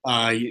heavy.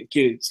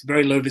 It's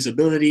very low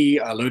visibility,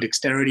 low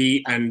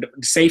dexterity, and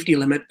the safety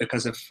limit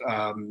because of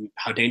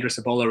how dangerous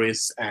Ebola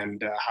is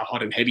and how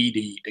hot and heavy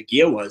the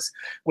gear was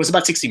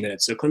about 60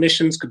 minutes. So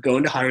clinicians could go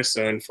into high-risk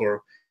zone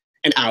for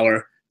an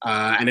hour,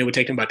 and it would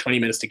take them about 20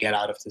 minutes to get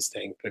out of this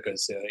thing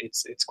because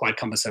it's quite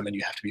cumbersome and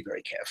you have to be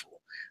very careful.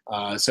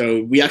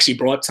 So we actually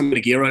brought some of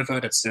the gear over.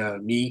 That's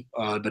me,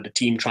 but the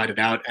team tried it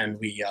out, and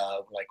we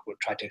would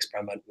try to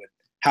experiment with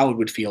how it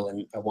would feel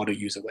and what a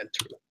user went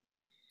through.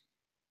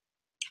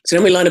 So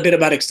then we learned a bit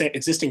about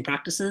existing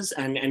practices,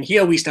 and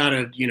here we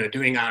started,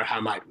 doing our how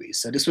might we.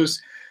 So this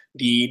was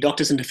the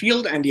doctors in the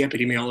field and the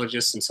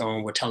epidemiologists and so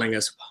on were telling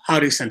us how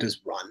these centers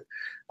run.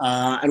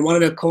 And one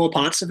of the core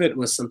parts of it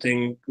was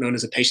something known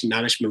as a patient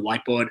management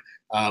whiteboard,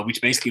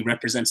 which basically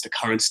represents the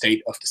current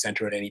state of the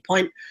center at any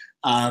point.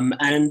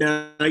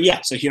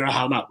 So here are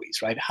how might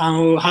we's, right?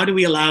 How do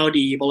we allow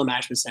the Ebola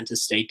management center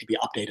state to be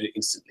updated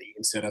instantly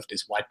instead of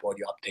this whiteboard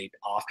you update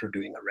after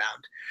doing a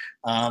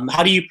round?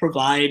 How do you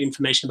provide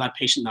information about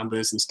patient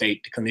numbers and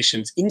state to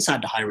clinicians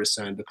inside the high-risk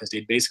zone, because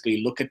they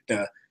basically look at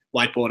the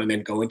whiteboard and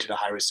then go into the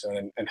high-risk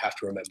zone and have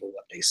to remember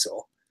what they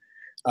saw.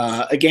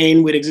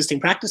 Again, with existing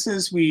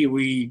practices,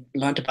 we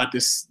learned about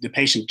the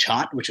patient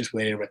chart, which is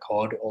where they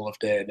record all of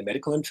the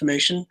medical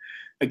information.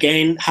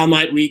 Again, how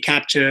might we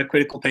capture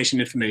critical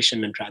patient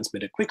information and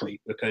transmit it quickly?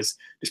 Because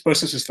this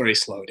process was very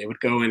slow. They would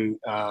go and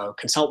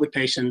consult with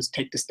patients,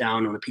 take this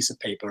down on a piece of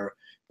paper,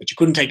 but you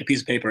couldn't take the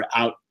piece of paper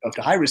out of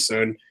the high-risk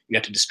zone. You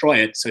had to destroy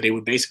it. So they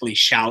would basically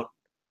shout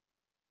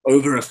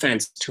over a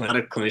fence to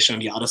another clinician on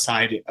the other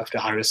side of the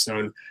high-risk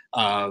zone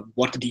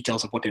what the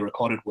details of what they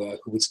recorded were,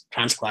 who would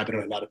transcribe it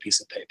on another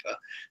piece of paper.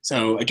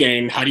 So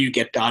again, how do you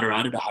get data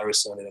out of the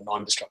high-risk zone in a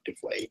non-destructive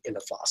way, in a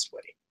fast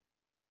way?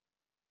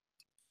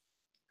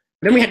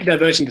 Then we had to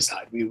diverge and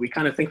decide. We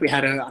kind of think we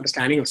had an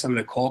understanding of some of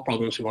the core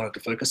problems we wanted to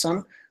focus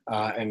on,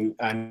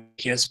 and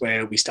here's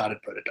where we started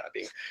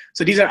prototyping.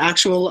 So these are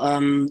actual,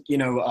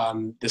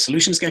 the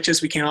solution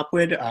sketches we came up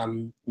with,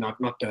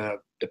 not the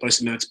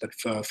post-it notes, but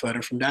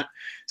further from that.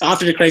 So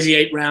after the Crazy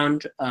 8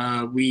 round,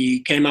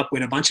 we came up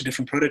with a bunch of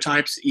different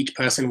prototypes, each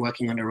person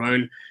working on their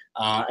own,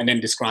 and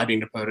then describing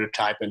the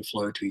prototype and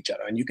flow to each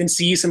other. And you can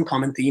see some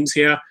common themes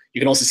here.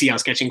 You can also see our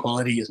sketching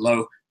quality is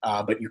low,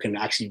 but you can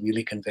actually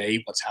really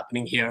convey what's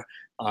happening here.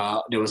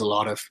 There was a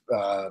lot of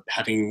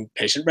having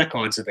patient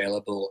records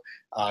available,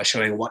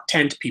 showing what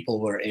tent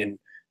people were in,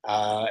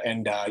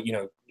 and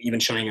even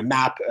showing a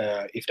map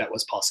if that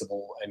was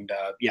possible,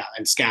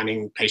 and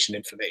scanning patient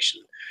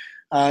information.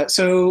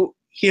 So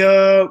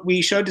here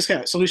we showed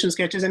the solution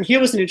sketches, and here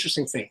was an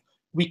interesting thing.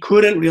 We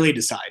couldn't really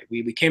decide.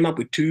 We came up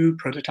with 2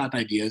 prototype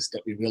ideas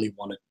that we really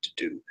wanted to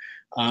do.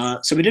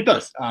 So we did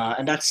both,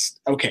 and that's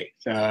okay.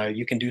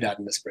 You can do that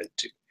in the sprint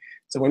too.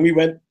 So when we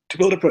went to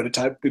build a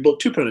prototype. We built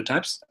 2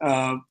 prototypes.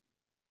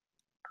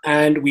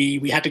 And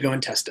we had to go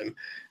and test them.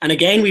 And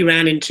again, we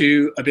ran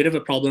into a bit of a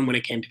problem when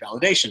it came to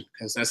validation,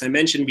 because as I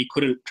mentioned, we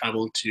couldn't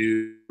travel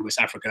to West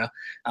Africa,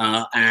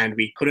 and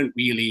we couldn't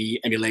really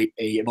emulate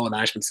a Ebola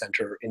management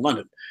center in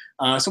London.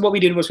 So what we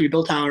did was we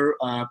built our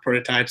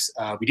prototypes.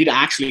 We did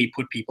actually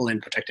put people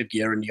in protective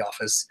gear in the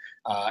office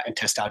and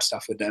test out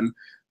stuff with them.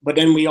 But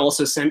then we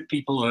also sent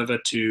people over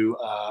to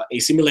a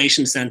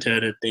simulation center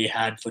that they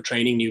had for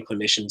training new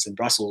clinicians in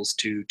Brussels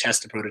to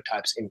test the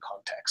prototypes in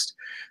context.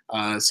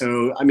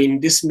 So, I mean,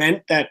 this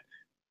meant that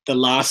the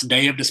last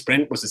day of the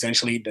sprint was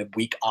essentially the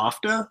week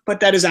after, but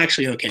that is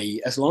actually okay.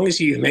 As long as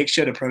you make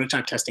sure the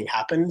prototype testing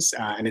happens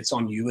and it's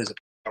on you as a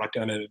product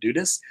owner to do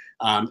this,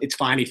 it's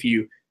fine if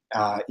you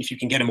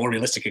can get a more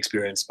realistic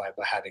experience by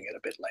having it a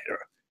bit later.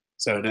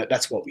 So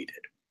that's what we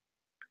did.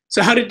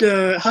 So how did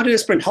the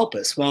sprint help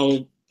us?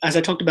 Well, as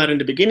I talked about in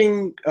the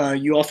beginning,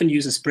 you often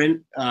use a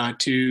sprint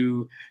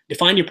to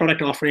define your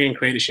product offering and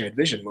create a shared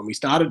vision. When we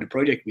started the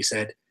project, we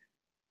said,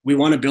 we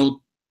want to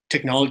build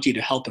technology to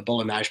help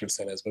Ebola management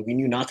centers, but we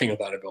knew nothing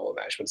about Ebola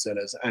management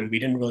centers, and we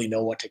didn't really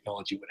know what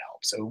technology would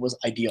help. So it was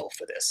ideal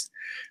for this.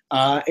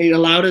 It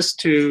allowed us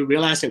to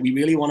realize that we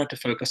really wanted to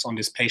focus on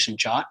this patient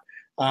chart,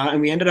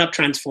 and we ended up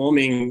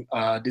transforming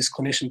this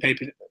clinician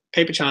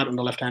paper chart on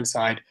the left-hand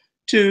side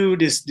to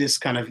this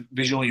kind of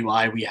visual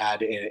UI we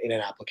had in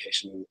an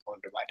application on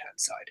the right-hand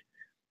side.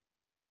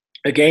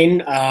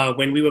 Again,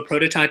 when we were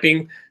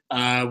prototyping,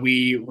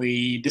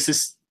 this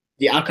is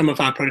the outcome of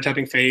our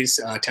prototyping phase,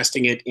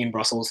 testing it in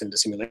Brussels in the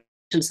simulation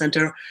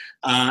center.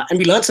 And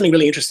we learned something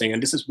really interesting.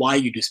 And this is why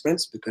you do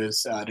sprints,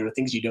 because there are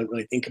things you don't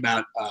really think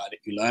about that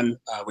you learn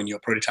when you're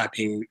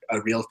prototyping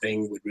a real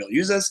thing with real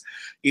users,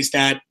 is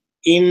that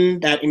in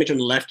that image on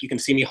the left, you can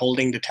see me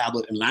holding the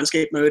tablet in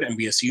landscape mode, and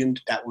we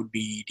assumed that would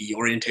be the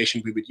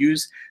orientation we would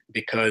use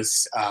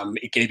because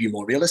it gave you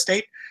more real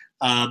estate.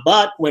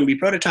 But when we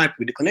prototyped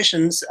with the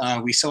clinicians,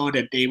 we saw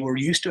that they were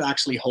used to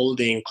actually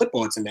holding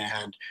clipboards in their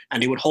hand,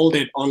 and they would hold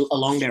it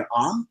along their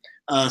arm.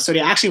 So they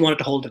actually wanted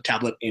to hold the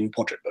tablet in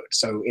portrait mode.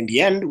 So in the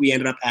end, we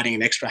ended up adding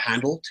an extra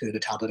handle to the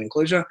tablet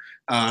enclosure,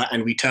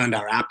 and we turned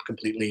our app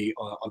completely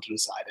onto the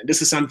side. And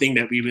this is something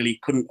that we really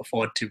couldn't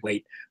afford to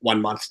wait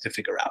 1 month to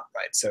figure out,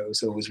 right? So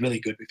it was really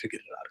good we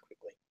figured it out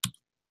quickly.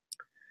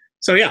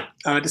 So yeah,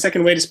 the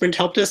second way the sprint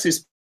helped us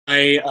is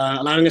by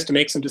allowing us to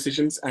make some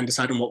decisions and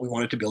decide on what we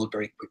wanted to build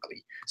very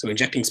quickly. So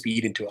injecting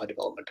speed into our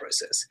development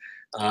process.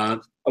 I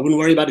wouldn't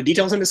worry about the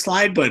details on this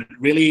slide, but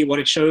really what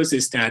it shows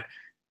is that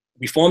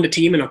we formed a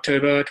team in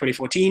October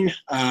 2014,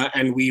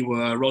 and we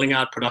were rolling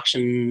out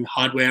production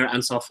hardware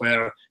and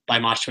software by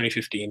March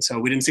 2015. So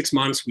within 6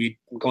 months, we'd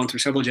gone through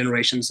several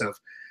generations of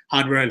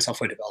hardware and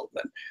software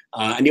development.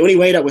 And the only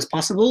way that was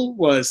possible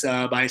was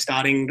by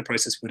starting the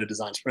process with a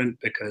design sprint,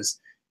 because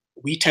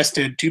we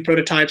tested 2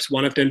 prototypes.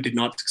 One of them did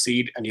not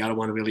succeed, and the other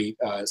one really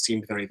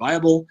seemed very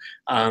viable.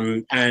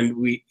 And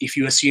if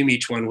you assume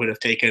each one would have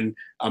taken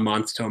a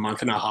month to a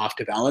month and a half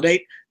to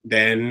validate,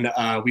 then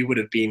we would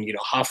have been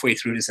halfway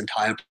through this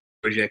entire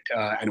project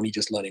and only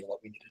just learning what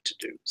we needed to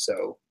do.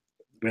 So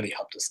it really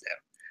helped us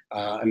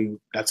there. And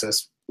that's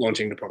us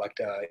launching the product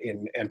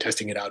and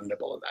testing it out in the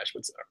Ebola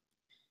management center.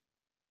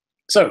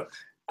 So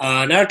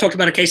now I've talked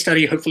about a case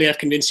study. Hopefully I've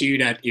convinced you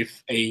that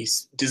if a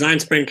design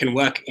sprint can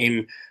work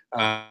in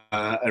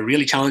a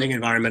really challenging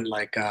environment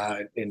like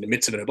in the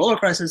midst of an Ebola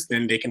crisis,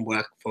 then they can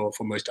work for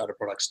most other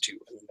products too.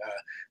 And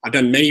I've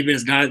done many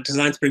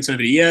design sprints over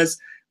the years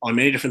on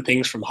many different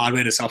things, from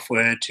hardware to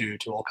software to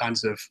all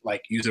kinds of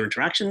like user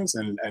interactions,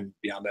 and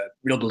yeah, I'm a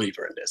real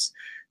believer in this.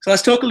 So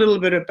let's talk a little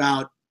bit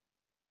about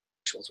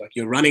like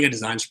you're running a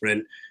design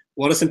sprint.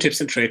 What are some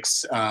tips and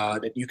tricks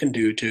that you can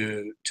do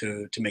to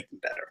make them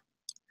better?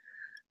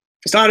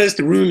 For starters,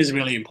 the room is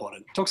really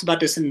important. It talks about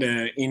this in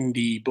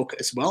the book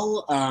as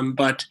well,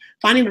 but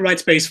finding the right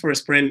space for a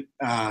sprint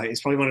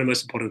is probably one of the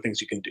most important things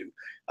you can do.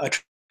 A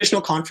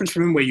traditional conference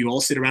room where you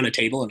all sit around a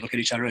table and look at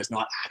each other is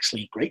not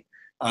actually great.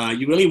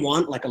 You really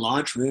want like a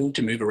large room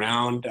to move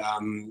around,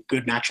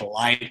 good natural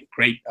light,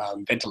 great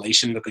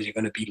ventilation, because you're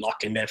going to be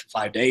locked in there for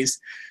 5 days.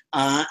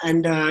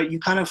 And you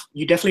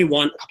definitely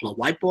want a couple of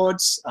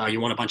whiteboards. You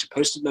want a bunch of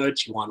Post-it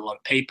notes. You want a lot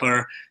of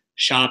paper,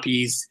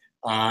 Sharpies,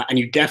 and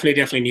you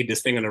definitely need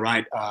this thing on the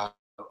right,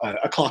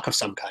 a clock of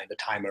some kind, a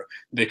timer,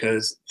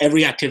 because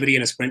every activity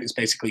in a sprint is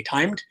basically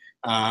timed.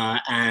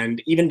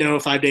 And even though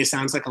 5 days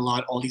sounds like a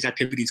lot, all these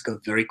activities go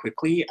very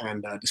quickly,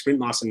 and the sprint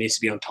master needs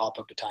to be on top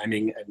of the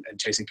timing and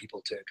chasing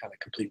people to kind of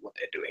complete what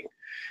they're doing.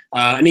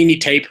 And you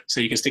need tape so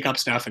you can stick up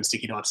stuff, and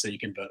sticky dots so you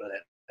can burn on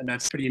it. And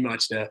that's pretty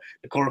much the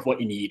core of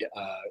what you need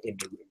in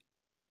the room.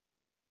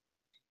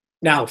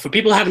 Now, for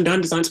people who haven't done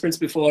design sprints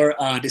before,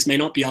 this may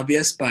not be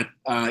obvious, but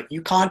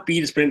you can't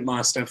be the sprint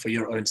master for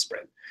your own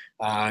sprint.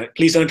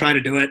 Please don't try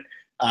to do it,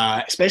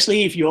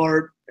 especially if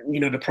you're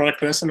the product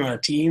person on a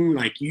team.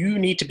 Like, you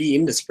need to be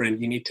in the sprint.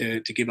 You need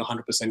to give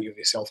 100% of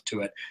yourself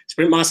to it.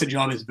 Sprint master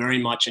job is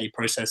very much a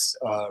process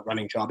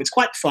running job. It's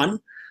quite fun.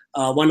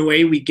 One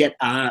way we get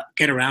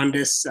around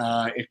this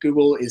at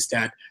Google is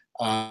that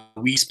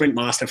we sprint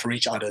master for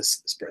each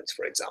other's sprints,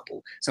 for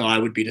example. So I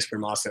would be the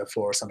sprint master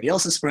for somebody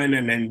else's sprint,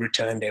 and then in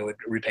return, they would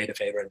repay the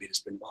favor and be the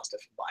sprint master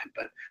for mine.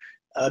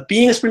 But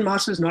being a sprint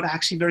master is not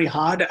actually very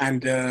hard,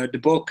 and the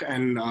book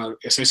and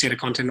associated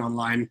content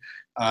online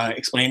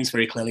explains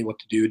very clearly what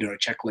to do. There are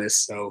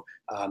checklists, so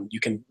you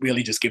can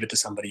really just give it to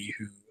somebody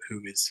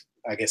who is,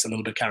 I guess, a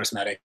little bit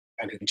charismatic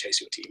and who can chase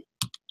your team.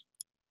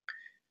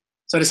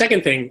 So the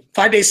second thing,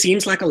 5 days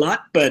seems like a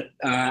lot, but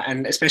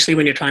and especially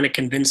when you're trying to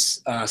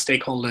convince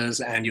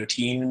stakeholders and your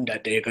team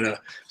that they're going to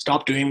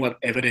stop doing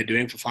whatever they're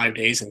doing for 5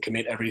 days and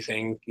commit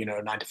everything,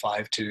 9 to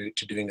 5 to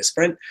doing the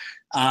sprint.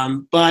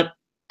 But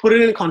put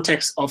it in the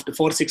context of the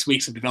 4 to 6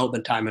 weeks of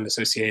development time and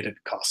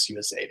associated costs you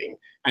are saving.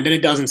 And then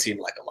it doesn't seem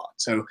like a lot.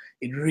 So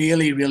it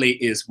really, really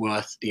is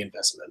worth the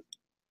investment.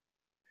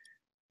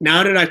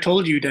 Now that I've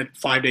told you that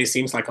 5 days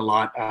seems like a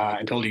lot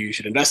and told you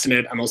should invest in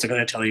it, I'm also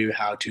going to tell you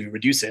how to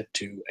reduce it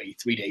to a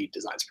 3-day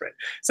design sprint.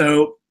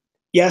 So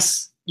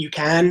yes, you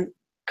can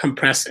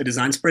compress a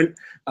design sprint.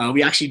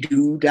 We actually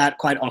do that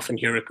quite often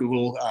here at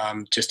Google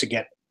just to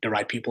get the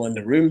right people in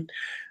the room.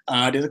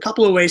 There's a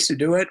couple of ways to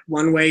do it.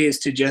 One way is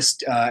to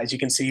just, as you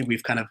can see,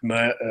 we've kind of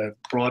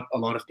brought a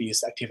lot of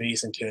these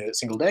activities into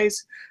single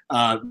days.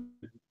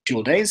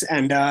 Dual days.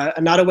 And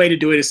another way to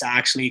do it is to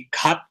actually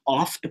cut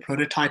off the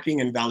prototyping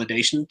and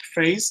validation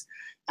phase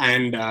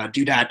and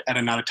do that at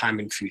another time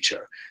in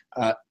future.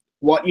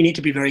 What you need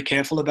to be very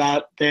careful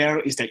about there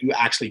is that you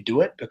actually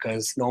do it,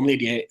 because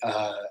normally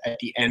at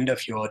the end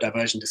of your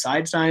diversion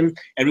decide time,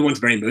 everyone's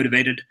very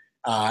motivated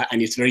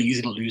and it's very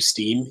easy to lose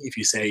steam if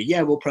you say,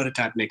 yeah, we'll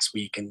prototype next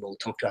week and we'll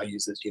talk to our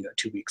users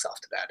 2 weeks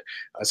after that.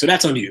 So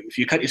that's on you. If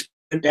you cut your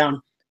sprint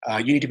down,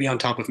 you need to be on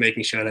top of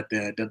making sure that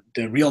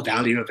the real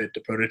value of it, the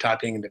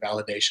prototyping and the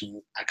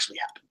validation, actually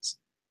happens.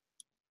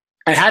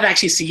 I have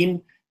actually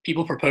seen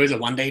people propose a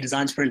 1-day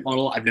design sprint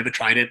model. I've never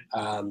tried it.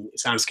 It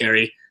sounds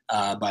scary,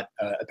 but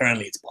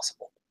apparently it's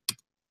possible.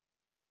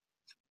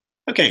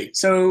 Okay,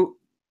 so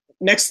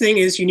next thing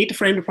is you need to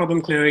frame the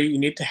problem clearly. You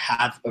need to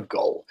have a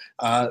goal.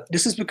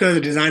 This is because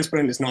a design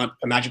sprint is not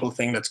a magical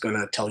thing that's going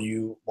to tell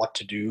you what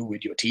to do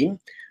with your team.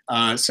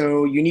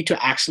 So you need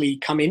to actually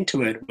come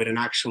into it with an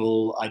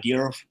actual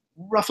idea of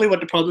roughly what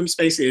the problem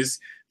space is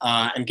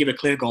and give a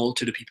clear goal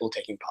to the people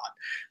taking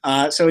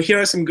part. So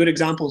here are some good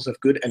examples of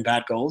good and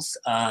bad goals.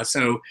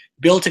 So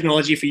build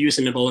technology for use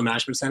in Ebola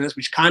management centers,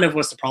 which kind of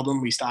was the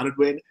problem we started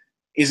with,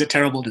 is a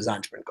terrible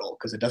design sprint goal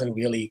because it doesn't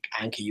really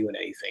anchor you in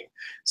anything.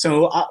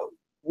 So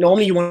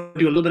normally you want to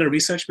do a little bit of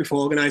research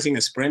before organizing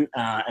a sprint,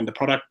 and the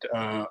product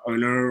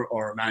owner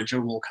or manager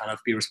will kind of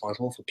be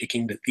responsible for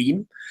picking the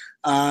theme.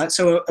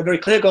 So a very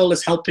clear goal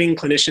is helping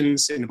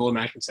clinicians in Ebola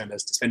management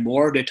centers to spend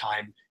more of their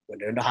time when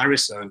they're in the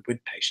high-risk zone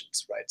with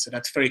patients, right? So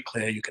that's very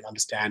clear. You can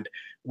understand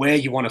where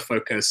you want to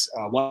focus,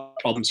 what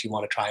problems you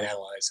want to try and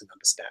analyze and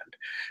understand.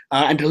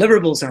 And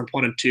deliverables are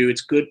important too.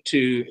 It's good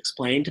to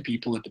explain to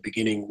people at the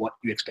beginning what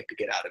you expect to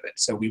get out of it.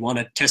 So we want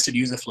to tested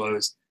user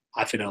flows,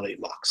 high-fidelity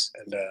mocks,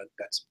 and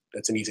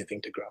that's an easy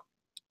thing to grow.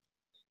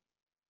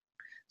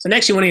 So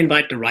next, you want to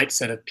invite the right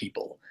set of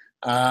people.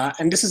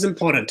 And this is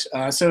important.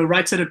 So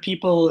right set of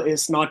people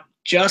is not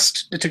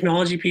just the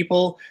technology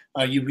people.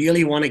 You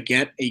really want to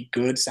get a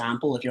good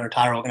sample of your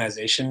entire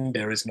organization.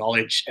 There is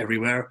knowledge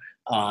everywhere.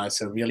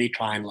 So really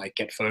try and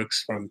get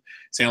folks from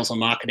sales or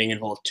marketing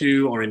involved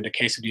too, or in the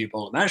case of the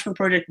Ebola management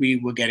project, we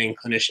were getting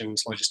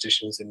clinicians,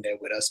 logisticians in there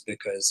with us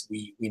because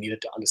we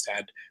needed to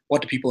understand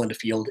what the people in the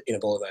field in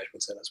Ebola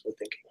management centers were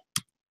thinking.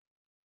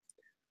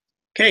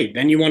 Okay,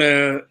 then you want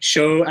to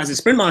show, as a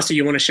sprint master,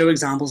 you want to show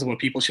examples of what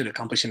people should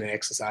accomplish in an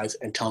exercise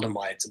and tell them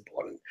why it's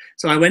important.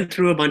 So I went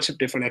through a bunch of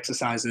different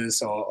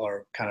exercises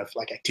or kind of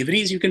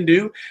activities you can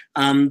do.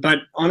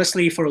 But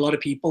honestly, for a lot of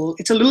people,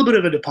 it's a little bit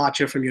of a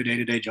departure from your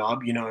day-to-day job.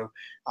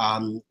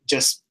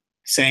 Just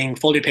saying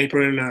fold your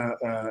paper in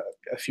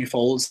a few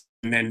folds,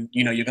 and then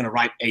you're going to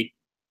write 8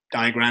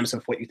 diagrams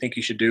of what you think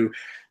you should do.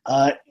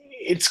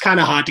 It's kind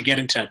of hard to get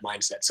into that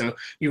mindset. So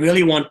you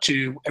really want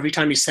to, every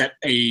time you set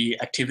a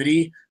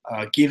activity,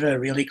 give a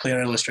really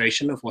clear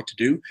illustration of what to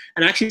do.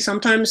 And actually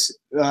sometimes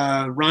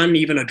run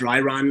even a dry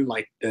run,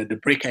 like the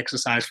brick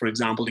exercise, for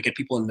example, to get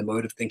people in the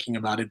mode of thinking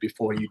about it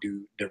before you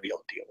do the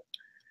real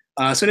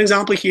deal. So an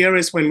example here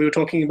is when we were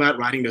talking about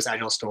writing those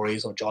agile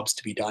stories or jobs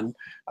to be done.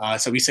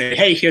 So we say,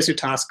 hey, here's your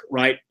task,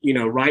 write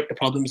the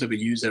problems of a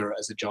user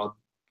as a job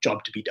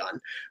to be done.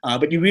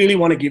 But you really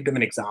want to give them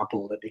an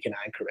example that they can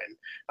anchor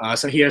in.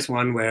 So here's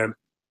one where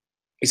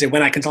you say,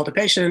 when I consult a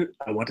patient,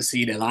 I want to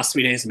see their last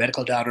 3 days of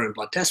medical data and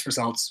blood test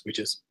results, which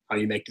is how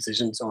you make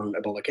decisions on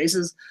Ebola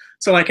cases,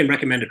 so I can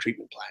recommend a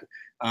treatment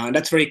plan.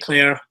 That's very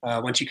clear.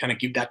 Once you kind of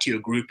give that to your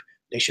group,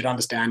 they should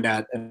understand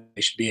that and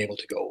they should be able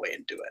to go away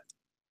and do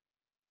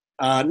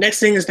it. Next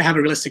thing is to have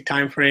a realistic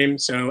time frame.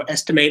 So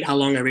estimate how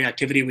long every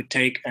activity would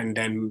take and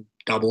then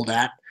double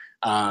that.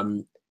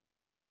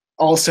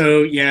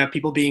 Also, yeah,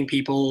 people being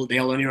people,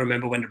 they'll only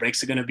remember when the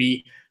breaks are going to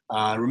be.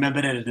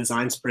 Remember that a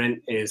design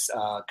sprint is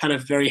kind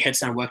of very heads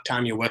down work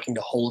time. You're working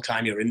the whole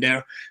time you're in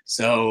there.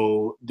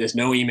 So there's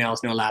no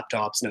emails, no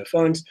laptops, no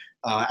phones.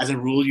 As a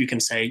rule, you can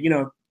say,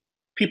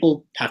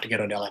 people have to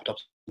get on their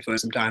laptops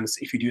first sometimes.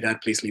 If you do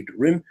that, please leave the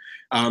room.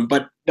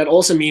 But that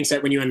also means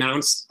that when you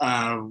announce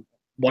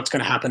what's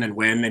going to happen and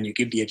when, and you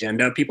give the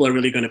agenda, people are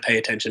really going to pay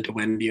attention to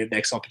when the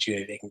next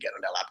opportunity they can get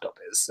on their laptop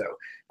is. So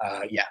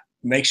yeah,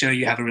 make sure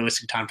you have a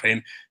realistic time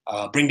frame.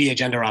 Bring the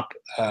agenda up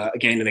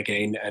again and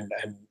again,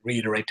 and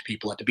reiterate to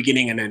people at the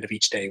beginning and end of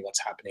each day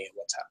what's happening and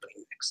what's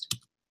happening next.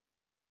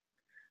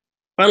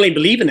 Finally,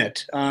 believe in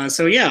it.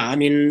 So yeah, I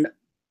mean,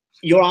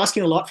 you're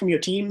asking a lot from your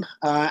team,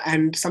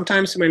 and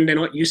sometimes when they're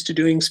not used to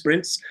doing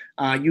sprints,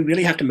 you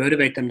really have to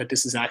motivate them that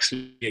this is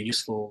actually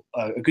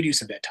a good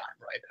use of their time,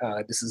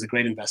 right? This is a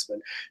great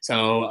investment.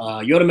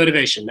 So you're the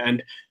motivation,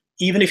 and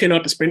even if you're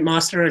not the sprint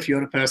master, if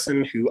you're the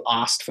person who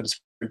asked for the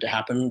sprint to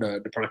happen,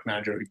 the product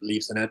manager who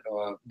believes in it,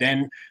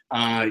 then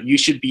you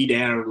should be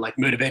there, like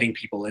motivating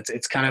people.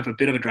 It's kind of a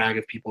bit of a drag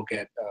if people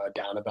get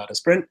down about a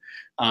sprint.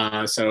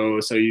 So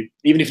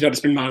even if you're not a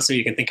sprint master,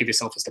 you can think of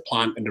yourself as the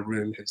plant in the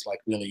room who's like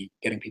really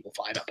getting people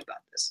fired up about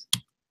this.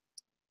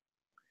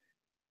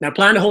 Now,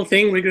 plan the whole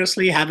thing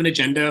rigorously, have an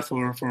agenda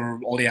for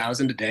all the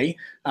hours in the day,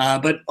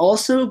 but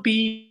also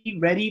be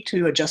ready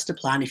to adjust the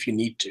plan if you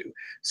need to.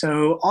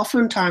 So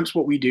oftentimes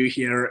what we do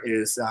here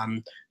is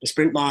the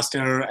sprint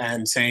master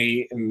and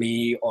say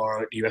me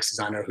or the UX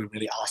designer who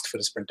really asked for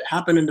the sprint to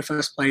happen in the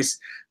first place,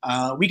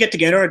 we get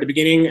together at the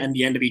beginning and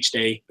the end of each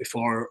day,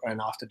 before and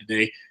after the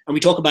day, and we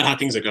talk about how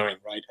things are going,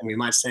 right? And we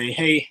might say,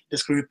 hey,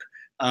 this group,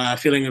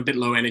 feeling a bit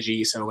low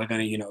energy, so we're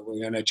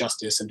gonna adjust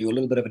this and do a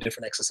little bit of a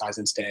different exercise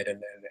instead,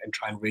 and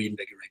try and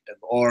reinvigorate them.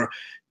 Or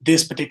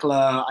this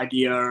particular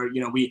idea,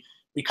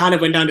 we kind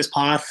of went down this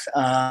path,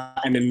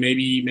 and then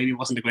maybe it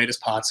wasn't the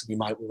greatest path, so we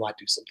might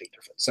do something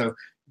different. So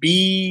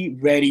be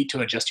ready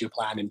to adjust your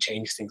plan and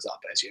change things up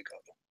as you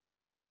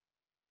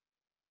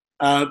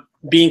go.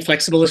 Being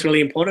flexible is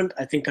really important.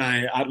 I think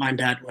I outlined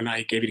that when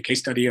I gave you the case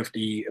study of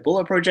the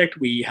Ebola project.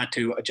 We had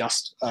to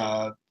adjust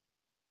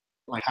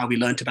like how we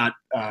learned about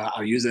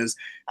our users,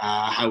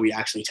 how we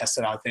actually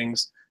tested our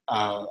things,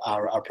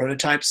 our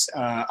prototypes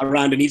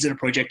around the needs of the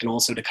project, and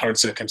also the current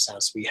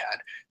circumstance we had.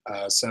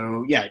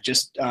 So yeah,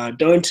 just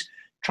don't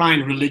try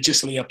and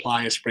religiously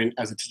apply a sprint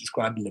as it's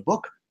described in the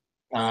book.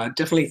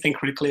 Definitely think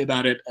critically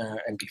about it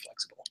and be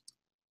flexible.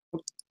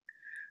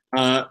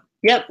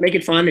 Yeah, make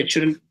it fun. It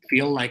shouldn't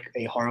feel like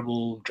a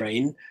horrible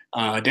drain.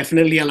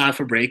 Definitely allow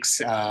for breaks.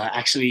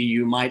 Actually,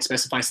 you might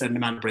specify a certain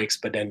amount of breaks,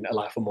 but then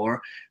allow for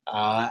more.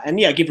 And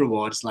yeah, give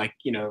rewards, like,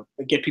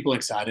 get people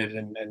excited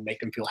and make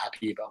them feel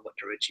happy about what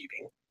they're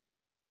achieving.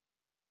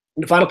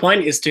 And the final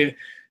point is to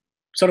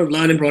sort of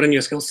learn and broaden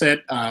your skill set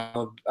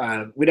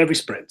with every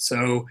sprint.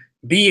 So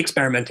be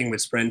experimenting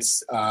with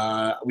sprints.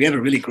 We have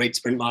a really great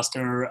sprint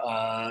master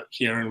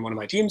here in one of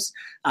my teams,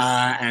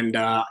 and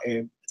I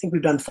think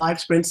we've done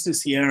 5 sprints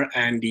this year,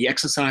 and the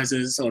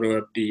exercises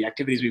or the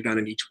activities we've done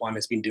in each one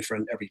has been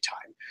different every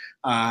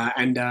time.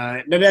 And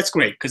that's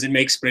great because it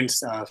makes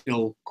sprints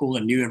feel cool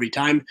and new every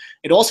time.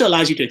 It also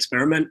allows you to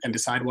experiment and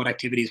decide what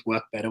activities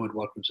work better with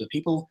what groups of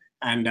people.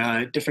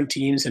 And different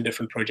teams and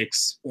different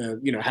projects,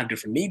 have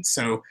different needs.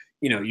 So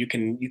you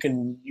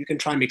can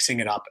try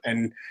mixing it up.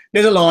 And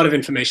there's a lot of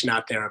information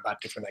out there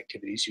about different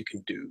activities you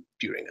can do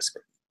during a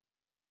sprint.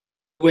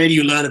 Where do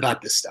you learn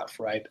about this stuff,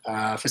 right?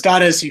 For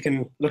starters, you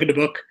can look at the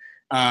book.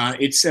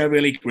 It's a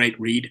really great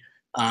read.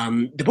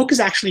 The book is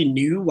actually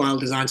new, while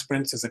design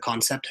sprints as a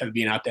concept have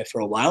been out there for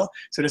a while.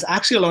 So there's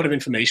actually a lot of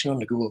information on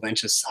the Google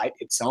Ventures site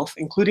itself,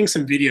 including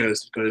some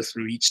videos that go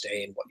through each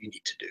day and what you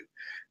need to do.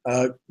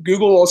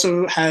 Google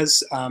also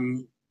has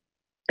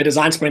a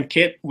design sprint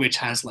kit, which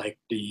has like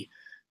the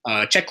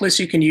checklist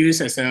you can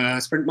use as a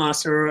sprint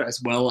master,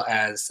 as well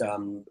as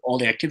all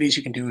the activities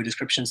you can do,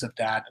 descriptions of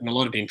that, and a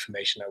lot of the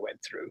information I went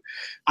through.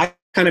 I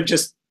kind of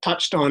just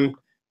touched on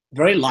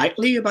very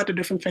lightly about the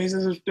different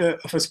phases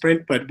of a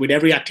sprint, but with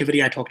every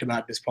activity I talked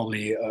about, there's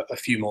probably a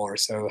few more.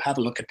 So have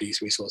a look at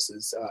these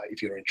resources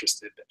if you're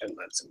interested and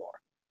learn some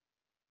more.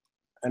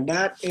 And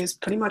that is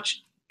pretty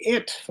much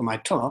it for my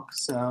talk.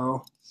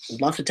 So I'd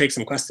love to take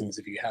some questions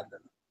if you have them.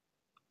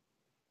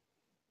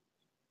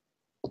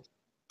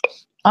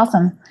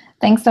 Awesome.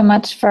 Thanks so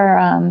much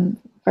for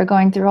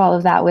going through all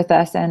of that with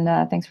us,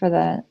 and thanks for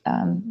the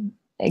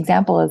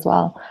example as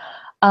well.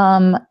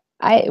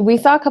 We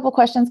saw a couple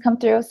questions come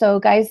through, so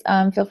guys,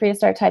 feel free to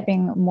start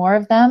typing more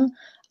of them.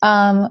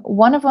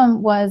 One of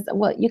them was,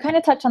 well, you kind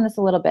of touched on this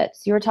a little bit.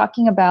 So you were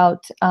talking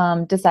about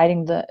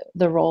deciding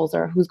the roles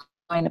or who's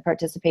going to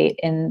participate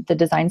in the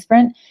design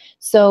sprint.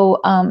 So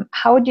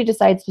how would you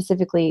decide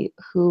specifically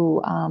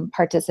who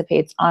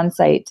participates on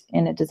site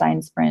in a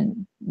design sprint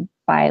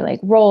by like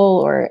role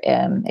or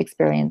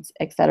experience,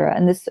 etc.?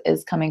 And this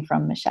is coming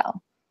from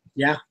Michelle.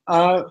 Yeah.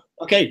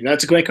 Okay,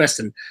 that's a great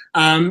question.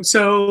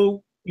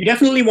 So you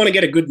definitely want to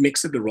get a good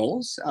mix of the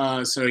roles.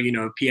 So,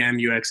 PM,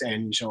 UX,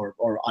 Eng,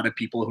 or other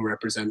people who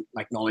represent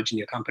like knowledge in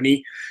your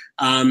company.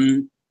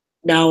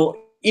 Now,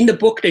 in the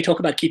book, they talk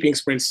about keeping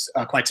sprints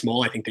quite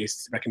small. I think they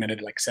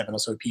recommended like 7 or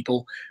so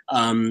people.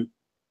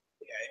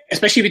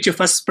 Especially with your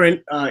first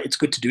sprint, it's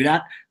good to do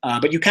that.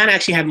 But you can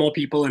actually have more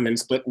people and then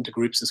split into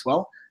groups as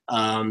well.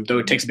 though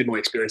it takes a bit more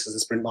experience as a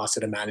sprint master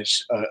to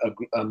manage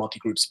a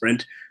multi-group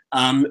sprint.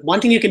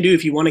 One thing you can do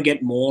if you want to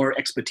get more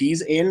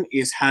expertise in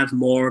is have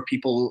more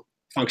people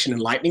function in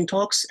lightning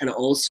talks, and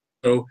also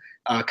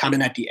come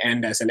in at the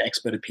end as an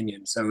expert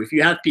opinion. So if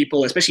you have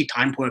people, especially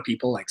time-poor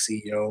people like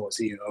CEO or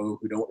CEO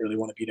who don't really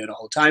want to be there the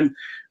whole time,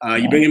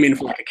 you bring them in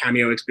for like a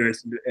cameo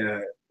experience,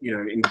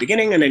 in the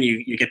beginning, and then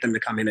you get them to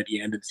come in at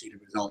the end and see the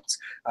results.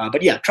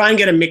 But yeah, try and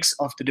get a mix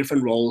of the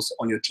different roles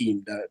on your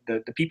team,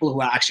 the people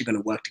who are actually going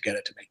to work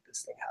together to make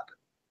this thing happen.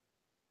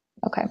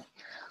 Okay,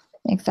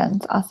 makes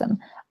sense. Awesome.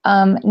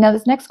 Now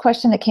this next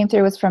question that came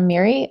through was from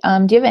Miri.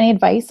 Do you have any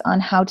advice on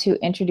how to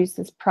introduce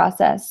this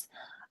process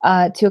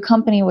to a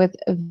company with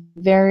a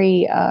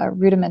very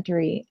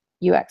rudimentary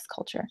UX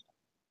culture?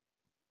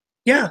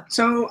 Yeah,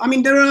 so I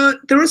mean, there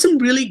are some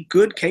really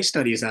good case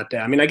studies out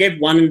there. I mean, I gave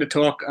one in the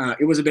talk.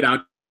 It was a bit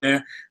out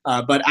there,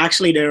 but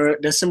actually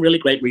there's some really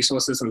great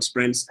resources on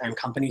sprints and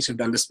companies who've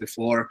done this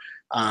before.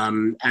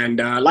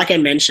 Like I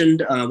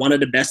mentioned, one of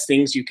the best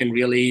things you can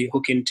really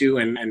hook into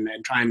and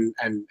try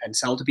and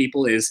sell to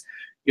people is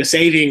you're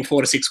saving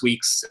 4 to 6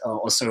 weeks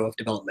or so of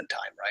development time,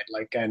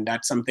 right? And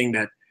that's something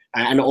that,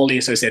 and all the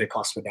associated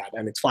costs with that.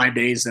 And it's 5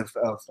 days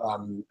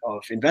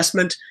of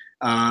investment.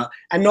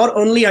 And not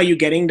only are you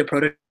getting the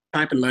prototype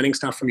and learning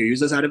stuff from your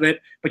users out of it,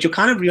 but you're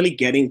kind of really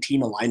getting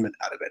team alignment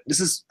out of it. This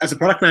is, as a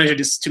product manager,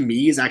 this to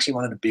me is actually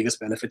one of the biggest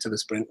benefits of a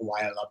sprint and why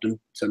I love them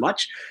so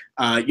much.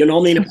 You're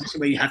normally in a position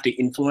where you have to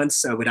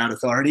influence without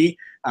authority.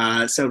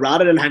 So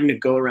rather than having to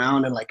go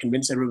around and like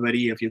convince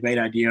everybody of your great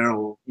idea,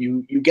 or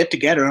you get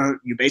together,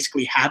 you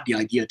basically have the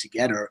idea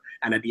together,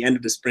 and at the end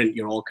of the sprint,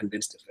 you're all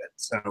convinced of it.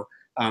 So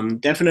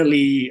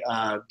definitely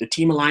the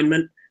team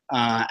alignment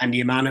and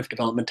the amount of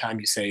development time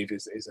you save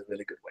is a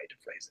really good way to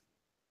phrase it.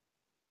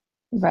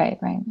 Right,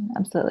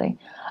 absolutely.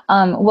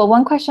 Well,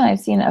 one question I've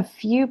seen a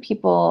few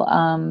people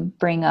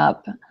bring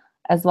up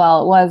as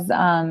well was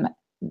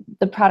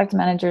the product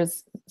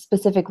manager's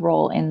specific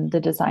role in the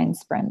design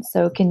sprint.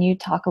 So can you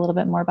talk a little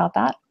bit more about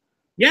that?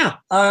 Yeah,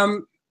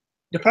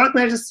 the product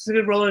manager's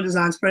specific role in a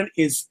design sprint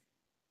is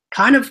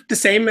kind of the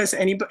same as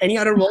any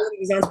other role in a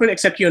design sprint,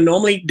 except you're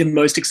normally the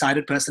most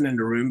excited person in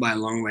the room by a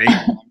long way.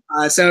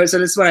 So this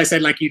is what I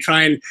said, like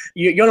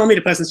you're normally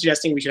the person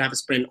suggesting we should have a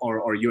sprint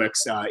or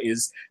UX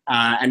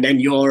and then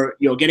you're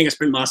getting a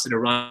sprint master to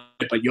run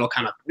it, but you're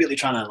kind of really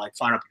trying to like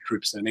fire up your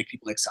troops and make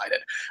people excited.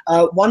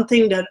 One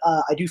thing that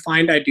I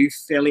do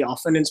fairly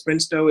often in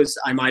sprints though is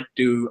I might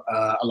do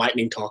a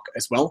lightning talk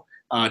as well.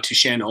 To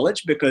share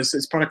knowledge, because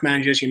as product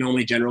managers, you're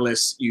normally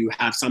generalists, you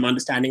have some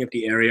understanding of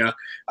the area.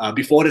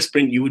 Before the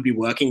sprint, you would be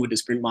working with the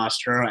sprint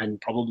master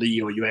and probably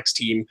your UX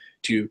team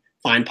to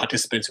find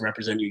participants who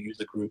represent your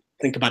user group,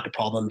 think about the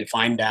problem,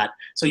 define that.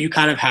 So you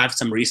kind of have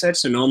some research.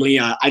 So normally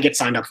I get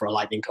signed up for a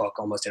lightning talk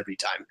almost every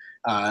time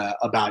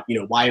about,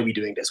 why are we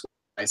doing this?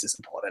 Why is this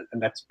important?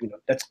 And that's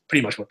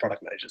pretty much what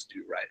product managers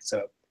do, right?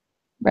 So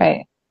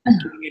right.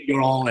 Giving it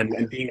your all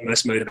and being the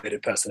most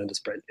motivated person in the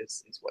sprint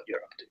is what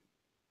you're up to.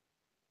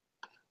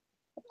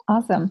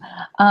 Awesome.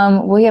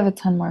 We have a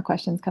ton more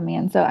questions coming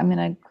in, so I'm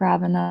going to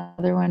grab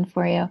another one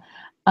for you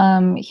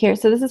here.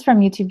 So this is from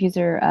YouTube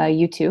user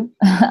YouTube.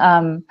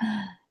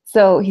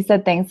 So he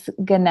said, thanks,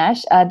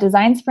 Ganesh.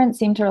 Design sprints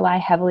seem to rely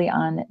heavily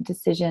on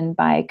decision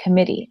by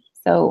committee.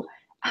 So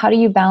how do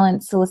you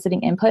balance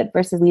soliciting input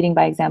versus leading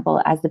by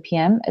example as the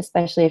PM,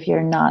 especially if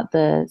you're not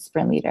the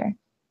sprint leader?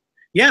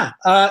 Yeah.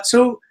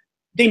 So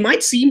they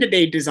might seem that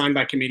they designed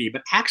by committee,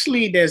 but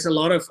actually there's a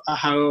lot of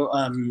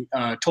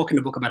talk in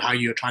the book about how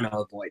you're trying to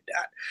avoid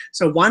that.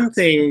 So one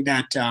thing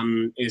that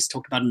is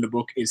talked about in the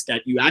book is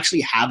that you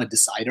actually have a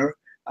decider,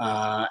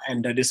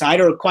 and the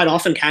decider quite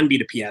often can be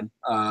the PM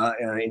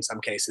in some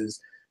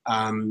cases,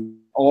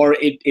 or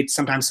it's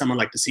sometimes someone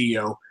like the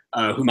CEO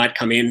who might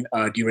come in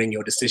during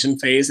your decision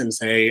phase and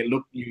say,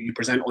 look, you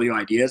present all your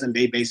ideas, and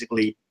they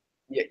basically,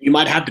 you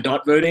might have the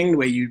dot voting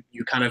where you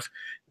kind of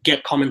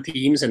get common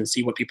themes and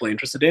see what people are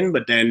interested in,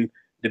 but then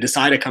the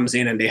decider comes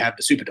in and they have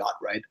the super dot,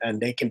 right?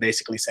 And they can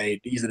basically say,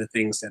 these are the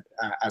things that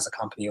as a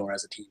company or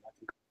as a team, I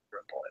think are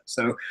important.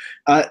 So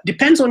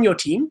depends on your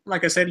team.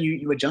 Like I said,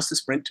 you adjust the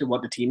sprint to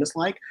what the team is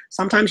like.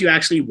 Sometimes you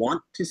actually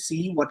want to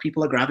see what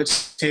people are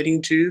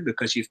gravitating to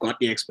because you've got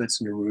the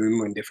experts in the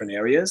room in different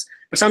areas.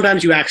 But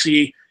sometimes you're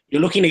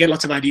looking to get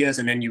lots of ideas,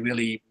 and then you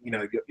really,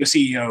 your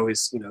CEO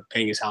is,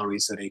 paying his salary,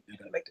 so they're going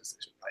to make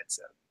decisions, right?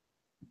 So.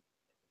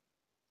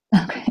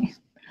 Okay.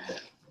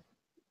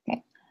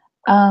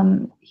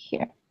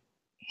 Here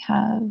we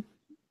have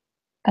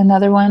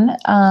another one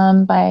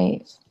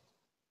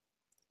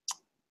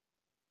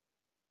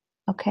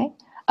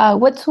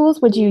what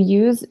tools would you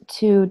use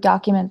to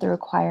document the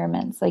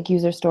requirements, like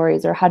user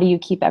stories, or how do you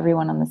keep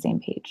everyone on the same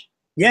page?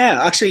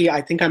 Yeah, actually,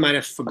 I think I might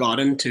have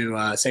forgotten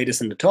to say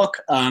this in the talk,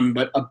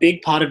 but a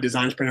big part of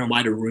design sprint and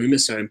why the room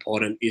is so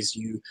important is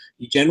you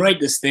generate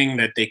this thing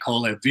that they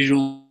call a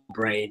visual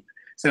brain.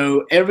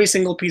 So every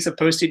single piece of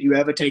Post-it you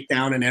ever take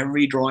down, and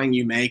every drawing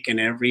you make, and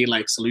every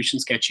like solution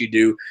sketch you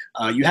do,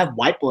 you have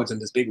whiteboards in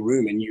this big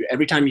room, and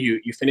every time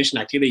you finish an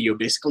activity, you're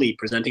basically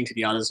presenting to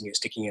the others, and you're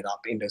sticking it up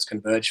in those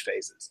converge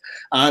phases.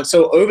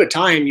 So over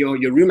time,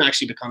 your room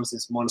actually becomes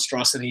this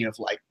monstrosity of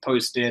like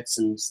Post-its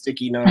and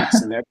sticky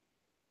notes and everything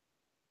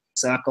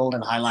circled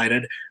and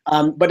highlighted.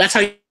 But that's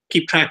how you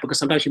keep track, because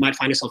sometimes you might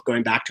find yourself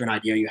going back to an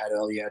idea you had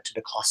earlier, to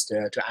the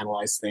cluster, to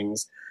analyze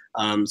things.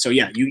 So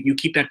yeah, you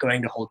keep that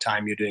going the whole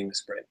time you're doing the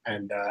sprint.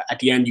 And at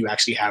the end, you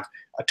actually have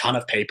a ton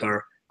of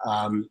paper.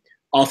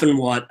 Often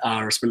what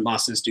our sprint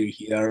masters do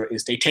here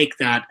is they take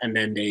that and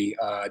then they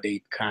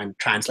kind of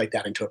translate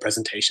that into a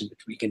presentation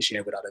which we can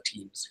share with other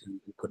teams who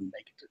couldn't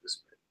make it to the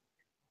sprint.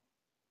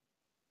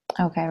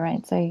 Okay,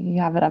 right. So you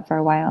have it up for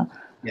a while.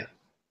 Yeah.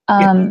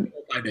 5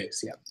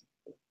 days, yeah.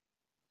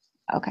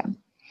 Okay.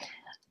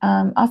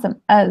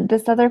 Awesome.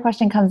 This other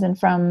question comes in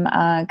from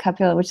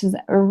Kapil, which is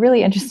a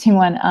really interesting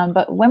one.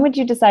 But when would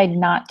you decide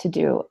not to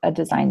do a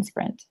design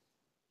sprint?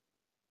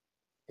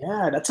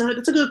 Yeah, that's a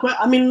good question.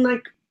 I mean,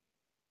 like,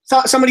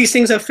 so some of these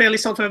things are fairly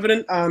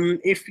self-evident.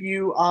 If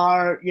you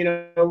are,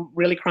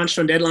 really crunched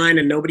on deadline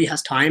and nobody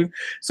has time,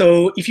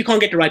 so if you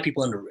can't get the right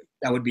people in the room,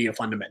 that would be a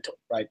fundamental,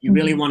 right? You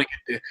really want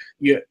to get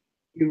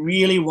you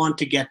really want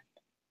to get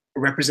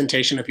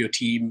representation of your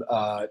team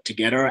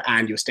together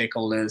and your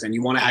stakeholders, and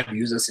you want to have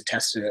users to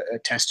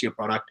test your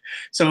product.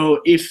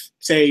 So if,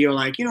 say, you're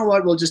like, you know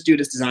what, we'll just do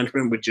this design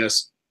sprint with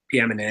just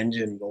PM and Eng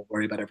and we'll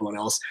worry about everyone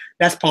else,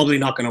 that's probably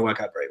not going to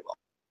work out very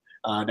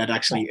well. That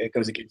actually it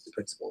goes against the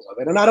principles of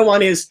it. Another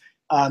one is,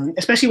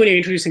 especially when you're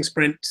introducing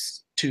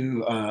sprints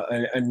to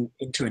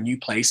into a new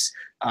place,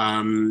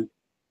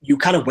 you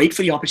kind of wait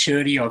for the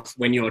opportunity of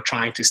when you're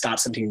trying to start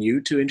something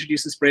new to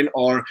introduce a sprint,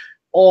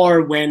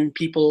 or when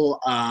people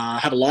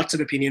have lots of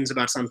opinions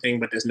about something,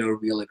 but there's no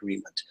real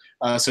agreement.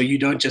 So you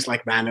don't just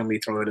like randomly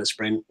throw in a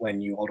sprint when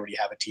you already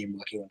have a team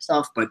working on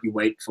stuff, but you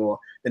wait for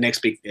the next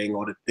big thing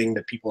or the thing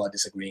that people are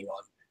disagreeing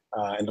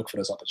on and look for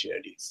those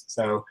opportunities.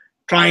 So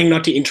trying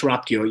not to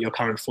interrupt your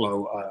current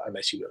flow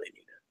unless you really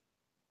need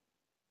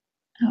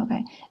it.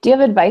 Okay. Do you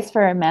have advice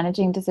for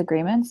managing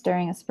disagreements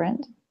during a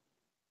sprint?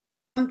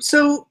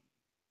 So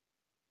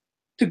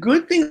the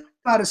good thing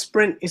about a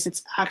sprint is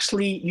it's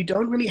actually, you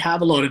don't really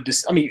have a lot of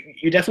I mean,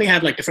 you definitely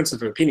have like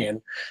differences of opinion,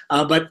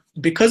 but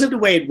because of the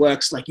way it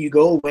works, like you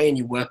go away and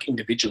you work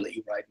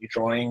individually, right? You're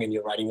drawing and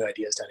you're writing your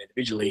ideas down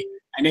individually,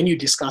 and then you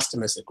discuss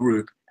them as a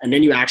group, and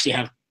then you actually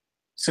have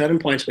certain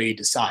points where you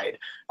decide.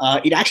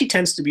 It actually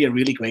tends to be a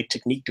really great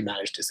technique to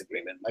manage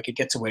disagreement. Like it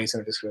gets away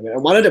some disagreement.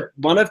 And one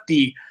of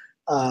the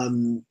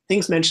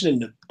things mentioned in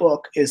the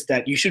book is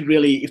that you should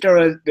really, if there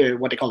are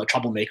what they call a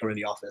troublemaker in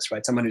the office,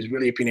 right? Someone who's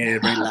really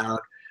opinionated, very loud,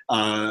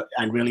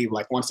 and really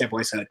like wants their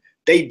voice heard,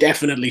 they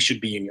definitely should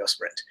be in your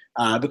sprint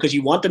because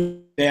you want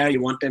them there.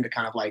 You want them to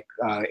kind of like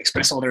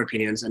express all their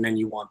opinions, and then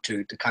you want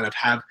to kind of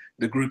have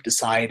the group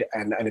decide,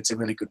 and it's a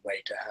really good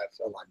way to have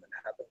alignment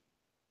happen.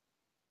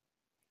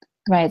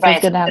 Right, so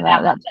it's good to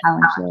have that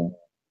challenge.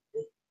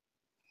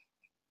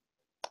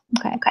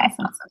 Okay,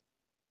 awesome.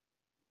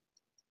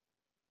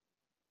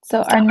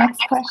 So our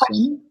next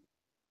question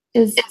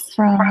is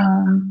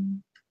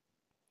from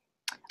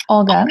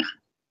Olga.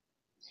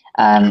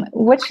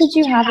 What should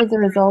you have as a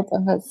result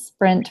of a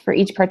sprint for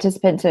each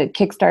participant to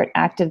kickstart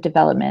active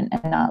development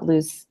and not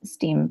lose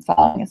steam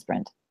following a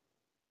sprint?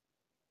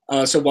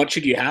 So what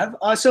should you have?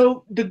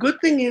 So the good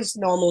thing is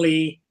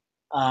normally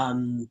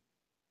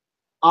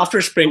after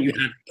a sprint, you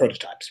have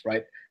prototypes,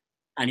 right?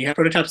 And you have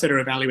prototypes that are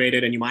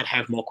evaluated, and you might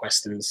have more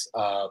questions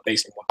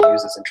based on what the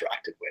users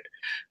interacted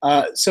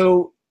with.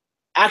 So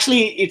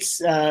actually, it's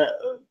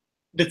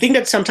the thing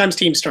that sometimes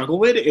teams struggle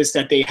with is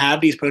that they have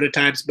these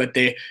prototypes, but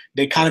they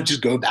kind of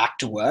just go back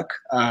to work.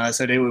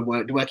 So they were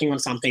working on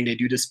something, they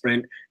do the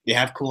sprint, they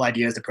have cool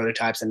ideas, the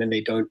prototypes, and then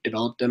they don't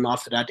develop them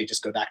after that. They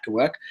just go back to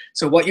work.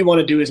 So what you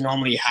want to do is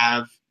normally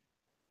have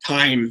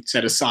time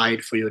set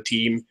aside for your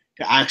team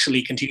to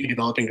actually continue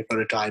developing the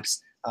prototypes.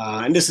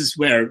 And this is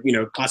where,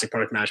 classic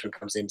product management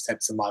comes in,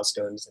 set some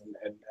milestones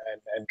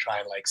and try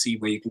and like see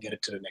where you can get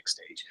it to the next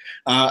stage.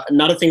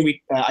 Another thing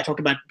I talked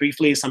about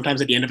briefly is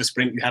sometimes at the end of a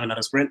sprint, you have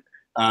another sprint.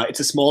 It's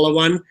a smaller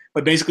one,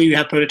 but basically you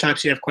have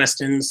prototypes, you have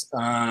questions,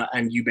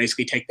 and you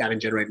basically take that and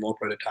generate more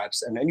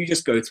prototypes. And then you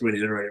just go through an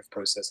iterative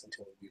process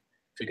until you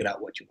figure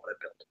out what you want to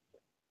build.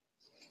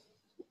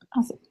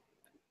 Awesome.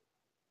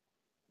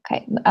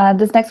 Okay,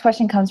 this next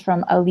question comes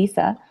from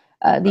Alisa.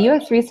 The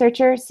UX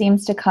researcher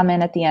seems to come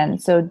in at the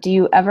end. So do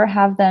you ever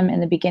have them in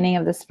the beginning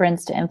of the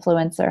sprints to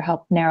influence or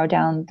help narrow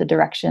down the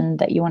direction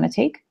that you want to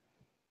take?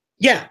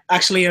 Yeah,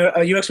 actually, a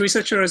UX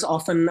researcher is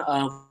often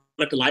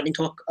like the lightning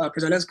talk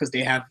presenters because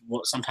they have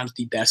sometimes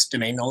the best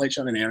domain knowledge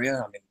on an area.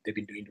 I mean, they've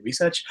been doing the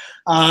research.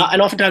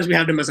 And oftentimes we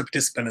have them as a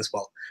participant as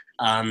well.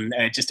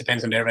 It just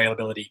depends on their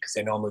availability because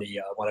they're normally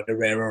one of the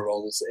rarer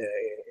roles in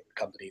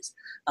companies.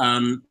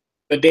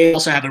 But they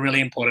also have a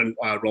really important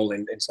role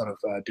in sort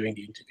of doing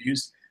the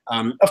interviews.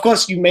 Of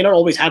course, you may not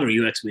always have a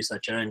UX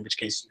researcher, in which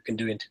case you can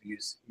do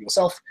interviews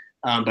yourself.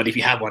 But if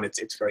you have one,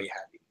 it's very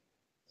handy.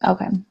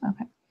 Okay,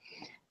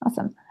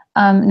 awesome.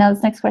 Now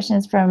this next question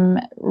is from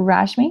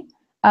Rashmi.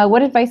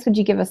 What advice would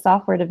you give a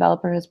software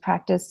developer who's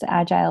practiced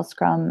Agile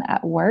Scrum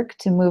at work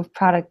to move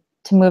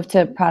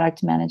to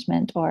product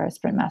management or a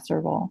sprint master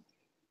role?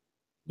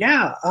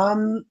 Yeah.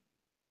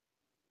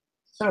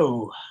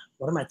 So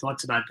what are my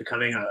thoughts about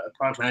becoming a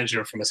product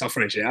manager from a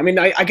software engineer? I mean,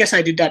 I guess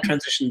I did that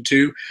transition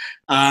too.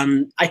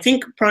 I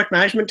think product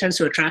management tends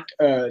to attract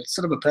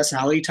sort of a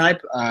personality type,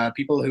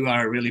 people who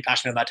are really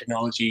passionate about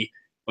technology,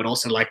 but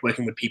also like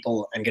working with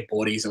people and get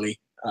bored easily.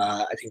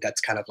 I think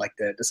that's kind of like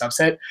the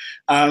subset.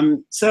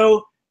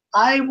 So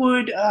I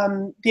would,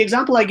 the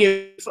example I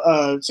give,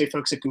 say,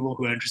 folks at Google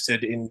who are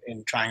interested in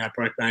trying out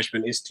product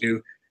management is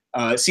to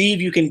see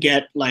if you can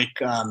get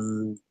like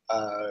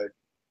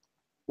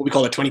what we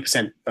call a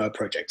 20%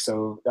 project.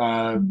 So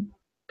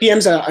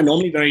PMs are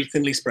normally very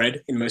thinly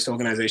spread in most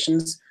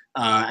organizations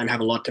and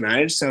have a lot to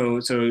manage. So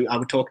I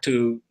would talk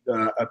to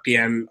a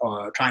PM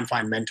or try and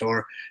find a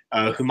mentor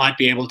who might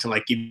be able to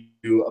like give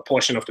you a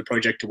portion of the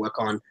project to work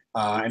on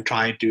and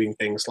try doing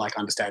things like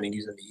understanding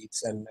user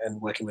needs and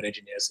working with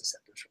engineers to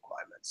set those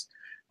requirements.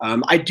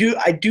 I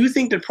do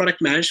think that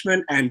product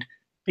management and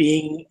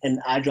being an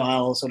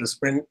agile sort of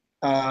sprint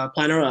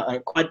planner are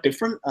quite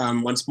different.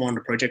 One's more on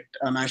the project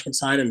management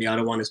side, and the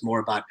other one is more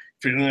about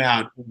figuring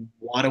out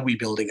what are we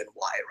building and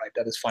why, right?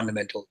 That is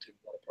fundamental to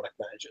what a product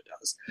manager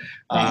does.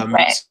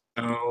 Right.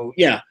 So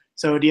yeah,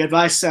 so the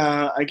advice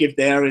I give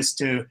there is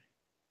to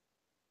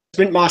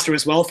sprint master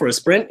as well for a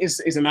sprint is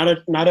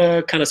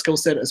another kind of skill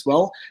set as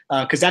well,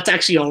 because that's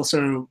actually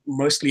also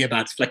mostly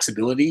about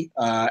flexibility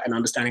and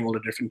understanding all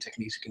the different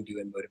techniques you can do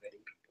in motivating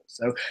people.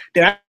 So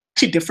there are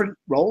actually different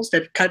roles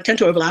that kind of tend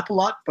to overlap a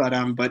lot, but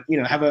you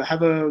know, have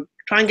a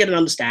try and get an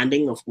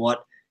understanding of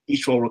what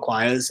each role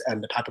requires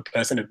and the type of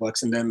person that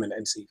works in them,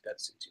 and see if that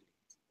suits you.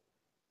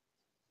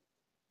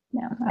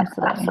 Yeah,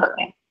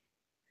 absolutely.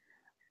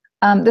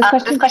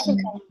 This question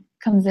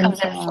comes in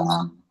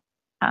from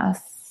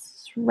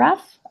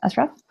Ashraf.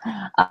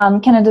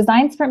 Can a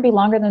design sprint be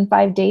longer than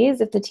 5 days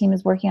if the team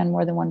is working on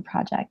more than one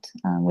project?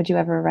 Would you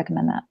ever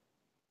recommend that?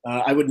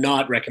 I would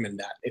not recommend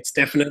that. It's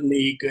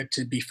definitely good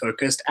to be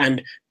focused,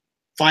 and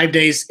 5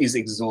 days is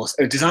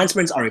exhausting. Design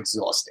sprints are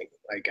exhausting.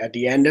 Like at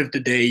the end of the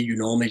day, you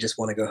normally just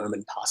want to go home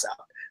and pass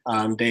out.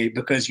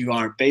 Because you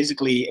are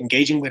basically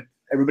engaging with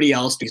everybody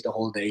else the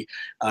whole day.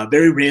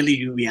 Very rarely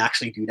do we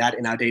actually do that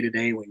in our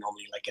day-to-day. We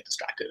normally like get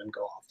distracted and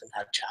go off and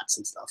have chats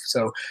and stuff.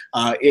 So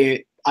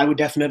I would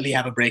definitely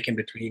have a break in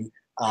between.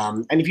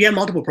 And if you have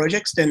multiple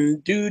projects,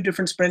 then do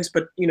different sprints,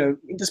 but you know,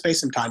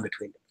 interspace some time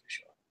between them for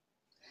sure.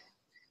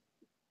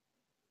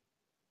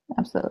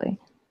 Absolutely.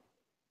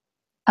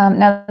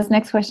 Now this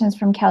next question is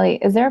from Kelly.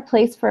 Is there a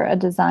place for a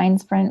design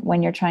sprint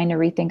when you're trying to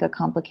rethink a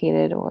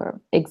complicated or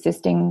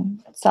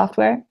existing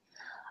software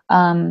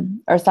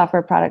or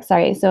software product?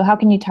 Sorry. So how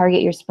can you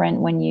target your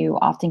sprint when you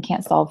often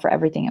can't solve for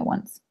everything at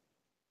once?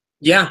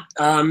 Yeah,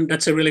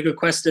 that's a really good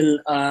question.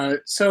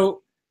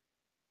 So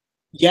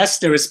yes,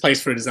 there is a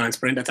place for a design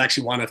sprint. That's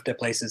actually one of the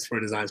places for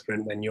a design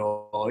sprint when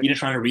you're either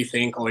trying to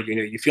rethink or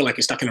you feel like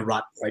you're stuck in a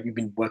rut, right? You've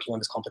been working on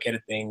this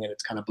complicated thing and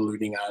it's kind of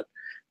ballooning out.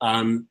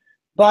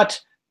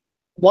 But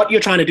what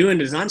you're trying to do in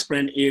the design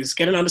sprint is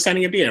get an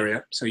understanding of the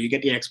area. So you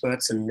get the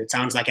experts, and it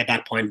sounds like at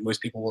that point,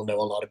 most people will know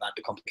a lot about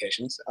the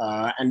complications.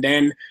 And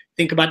then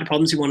think about the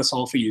problems you want to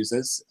solve for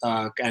users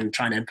and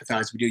try and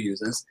empathize with your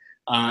users.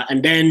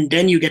 And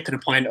then you get to the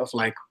point of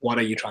like, what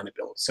are you trying to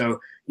build?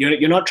 So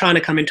you're not trying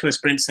to come into a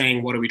sprint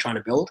saying, what are we trying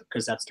to build?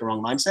 Because that's the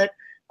wrong mindset.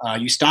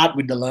 You start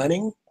with the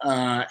learning,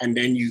 and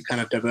then you kind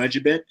of diverge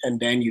a bit, and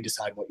then you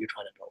decide what you're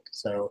trying to build.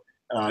 So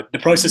the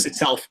process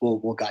itself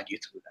will guide you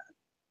through that.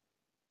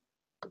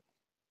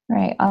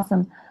 Right,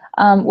 awesome.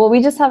 Well,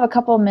 we just have a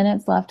couple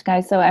minutes left,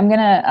 guys. So I'm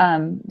gonna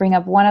bring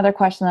up one other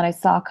question that I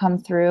saw come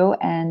through,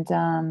 and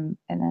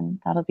then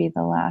that'll be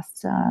the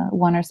last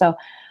one or so.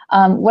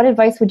 What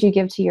advice would you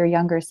give to your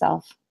younger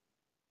self?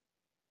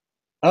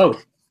 Oh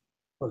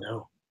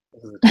no,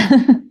 this is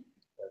a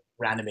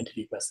random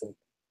interview question.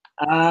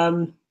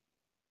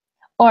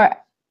 Or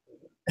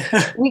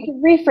we could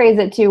rephrase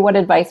it to, what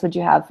advice would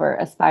you have for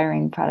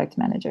aspiring product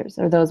managers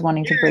or those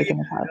wanting to break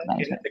into product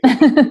management?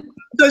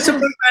 So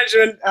product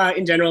management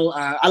in general,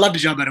 I love the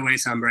job, by the way,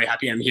 so I'm very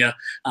happy I'm here.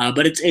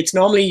 But it's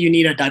normally you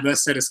need a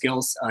diverse set of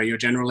skills. You're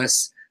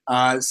generalists.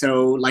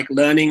 So like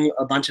learning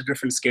a bunch of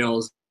different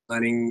skills,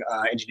 learning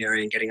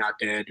engineering, getting out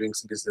there, doing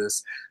some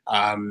business,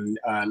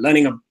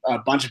 learning a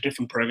bunch of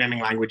different programming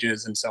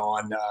languages and so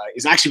on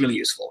is actually really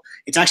useful.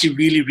 It's actually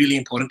really, really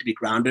important to be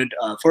grounded.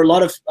 For a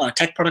lot of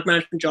tech product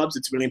management jobs,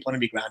 it's really important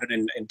to be grounded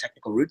in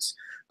technical roots.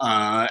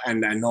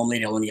 And normally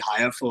they'll only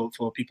hire for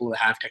people who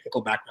have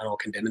technical background or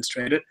can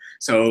demonstrate it.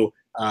 So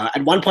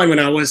at one point when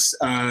I was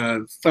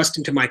first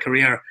into my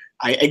career,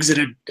 I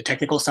exited the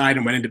technical side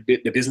and went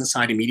into the business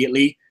side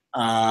immediately.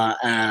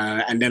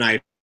 And then I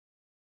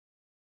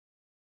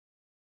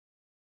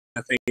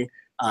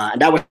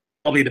and that was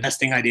probably the best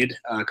thing I did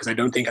because I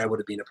don't think I would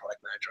have been a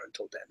product manager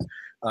until then.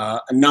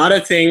 Another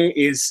thing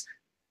is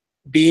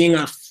being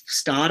a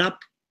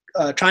startup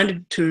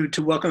trying to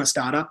work on a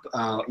startup,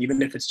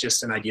 even if it's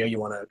just an idea you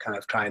want to kind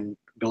of try and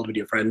build with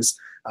your friends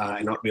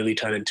and not really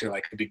turn into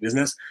like a big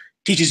business,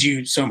 teaches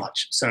you so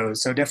much. So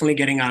definitely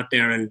getting out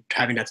there and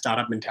having that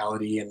startup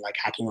mentality and like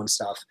hacking on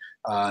stuff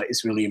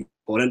is really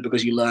important,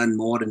 because you learn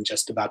more than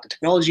just about the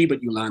technology,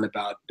 but you learn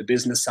about the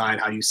business side,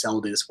 how you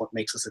sell this, what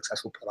makes a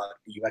successful product,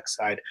 the UX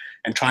side,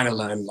 and trying to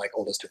learn like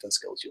all those different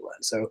skills you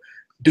learn. So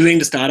doing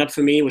the startup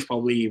for me was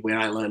probably where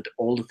I learned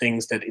all the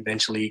things that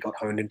eventually got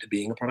honed into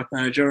being a product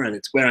manager. And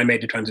it's where I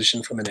made the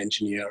transition from an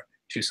engineer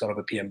to sort of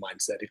a PM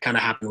mindset. It kind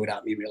of happened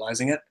without me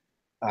realizing it.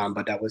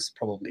 But that was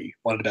probably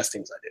one of the best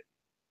things I did.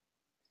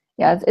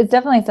 Yeah, it's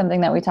definitely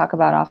something that we talk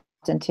about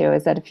often too,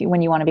 is that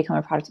when you want to become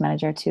a product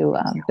manager, to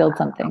build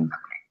something.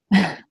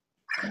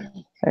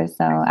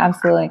 So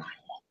absolutely.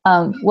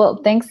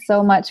 Well, thanks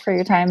so much for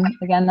your time.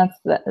 Again,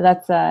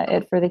 that's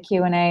it for the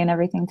Q&A and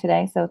everything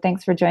today. So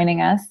thanks for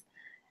joining us.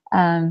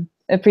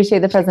 Appreciate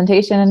the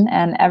presentation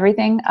and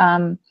everything.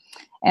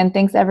 And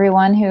thanks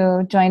everyone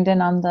who joined in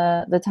on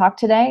the talk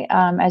today.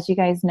 As you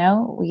guys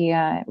know,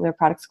 we're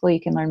Product School.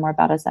 You can learn more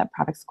about us at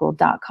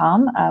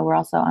productschool.com. We're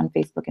also on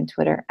Facebook and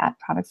Twitter at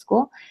Product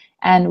School.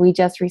 And we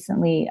just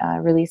recently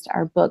released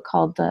our book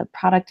called The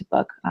Product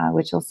Book,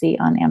 which you'll see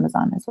on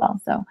Amazon as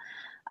well. So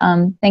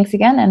thanks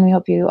again, and we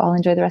hope you all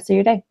enjoy the rest of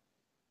your day.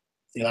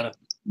 See you later.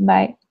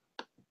 Bye.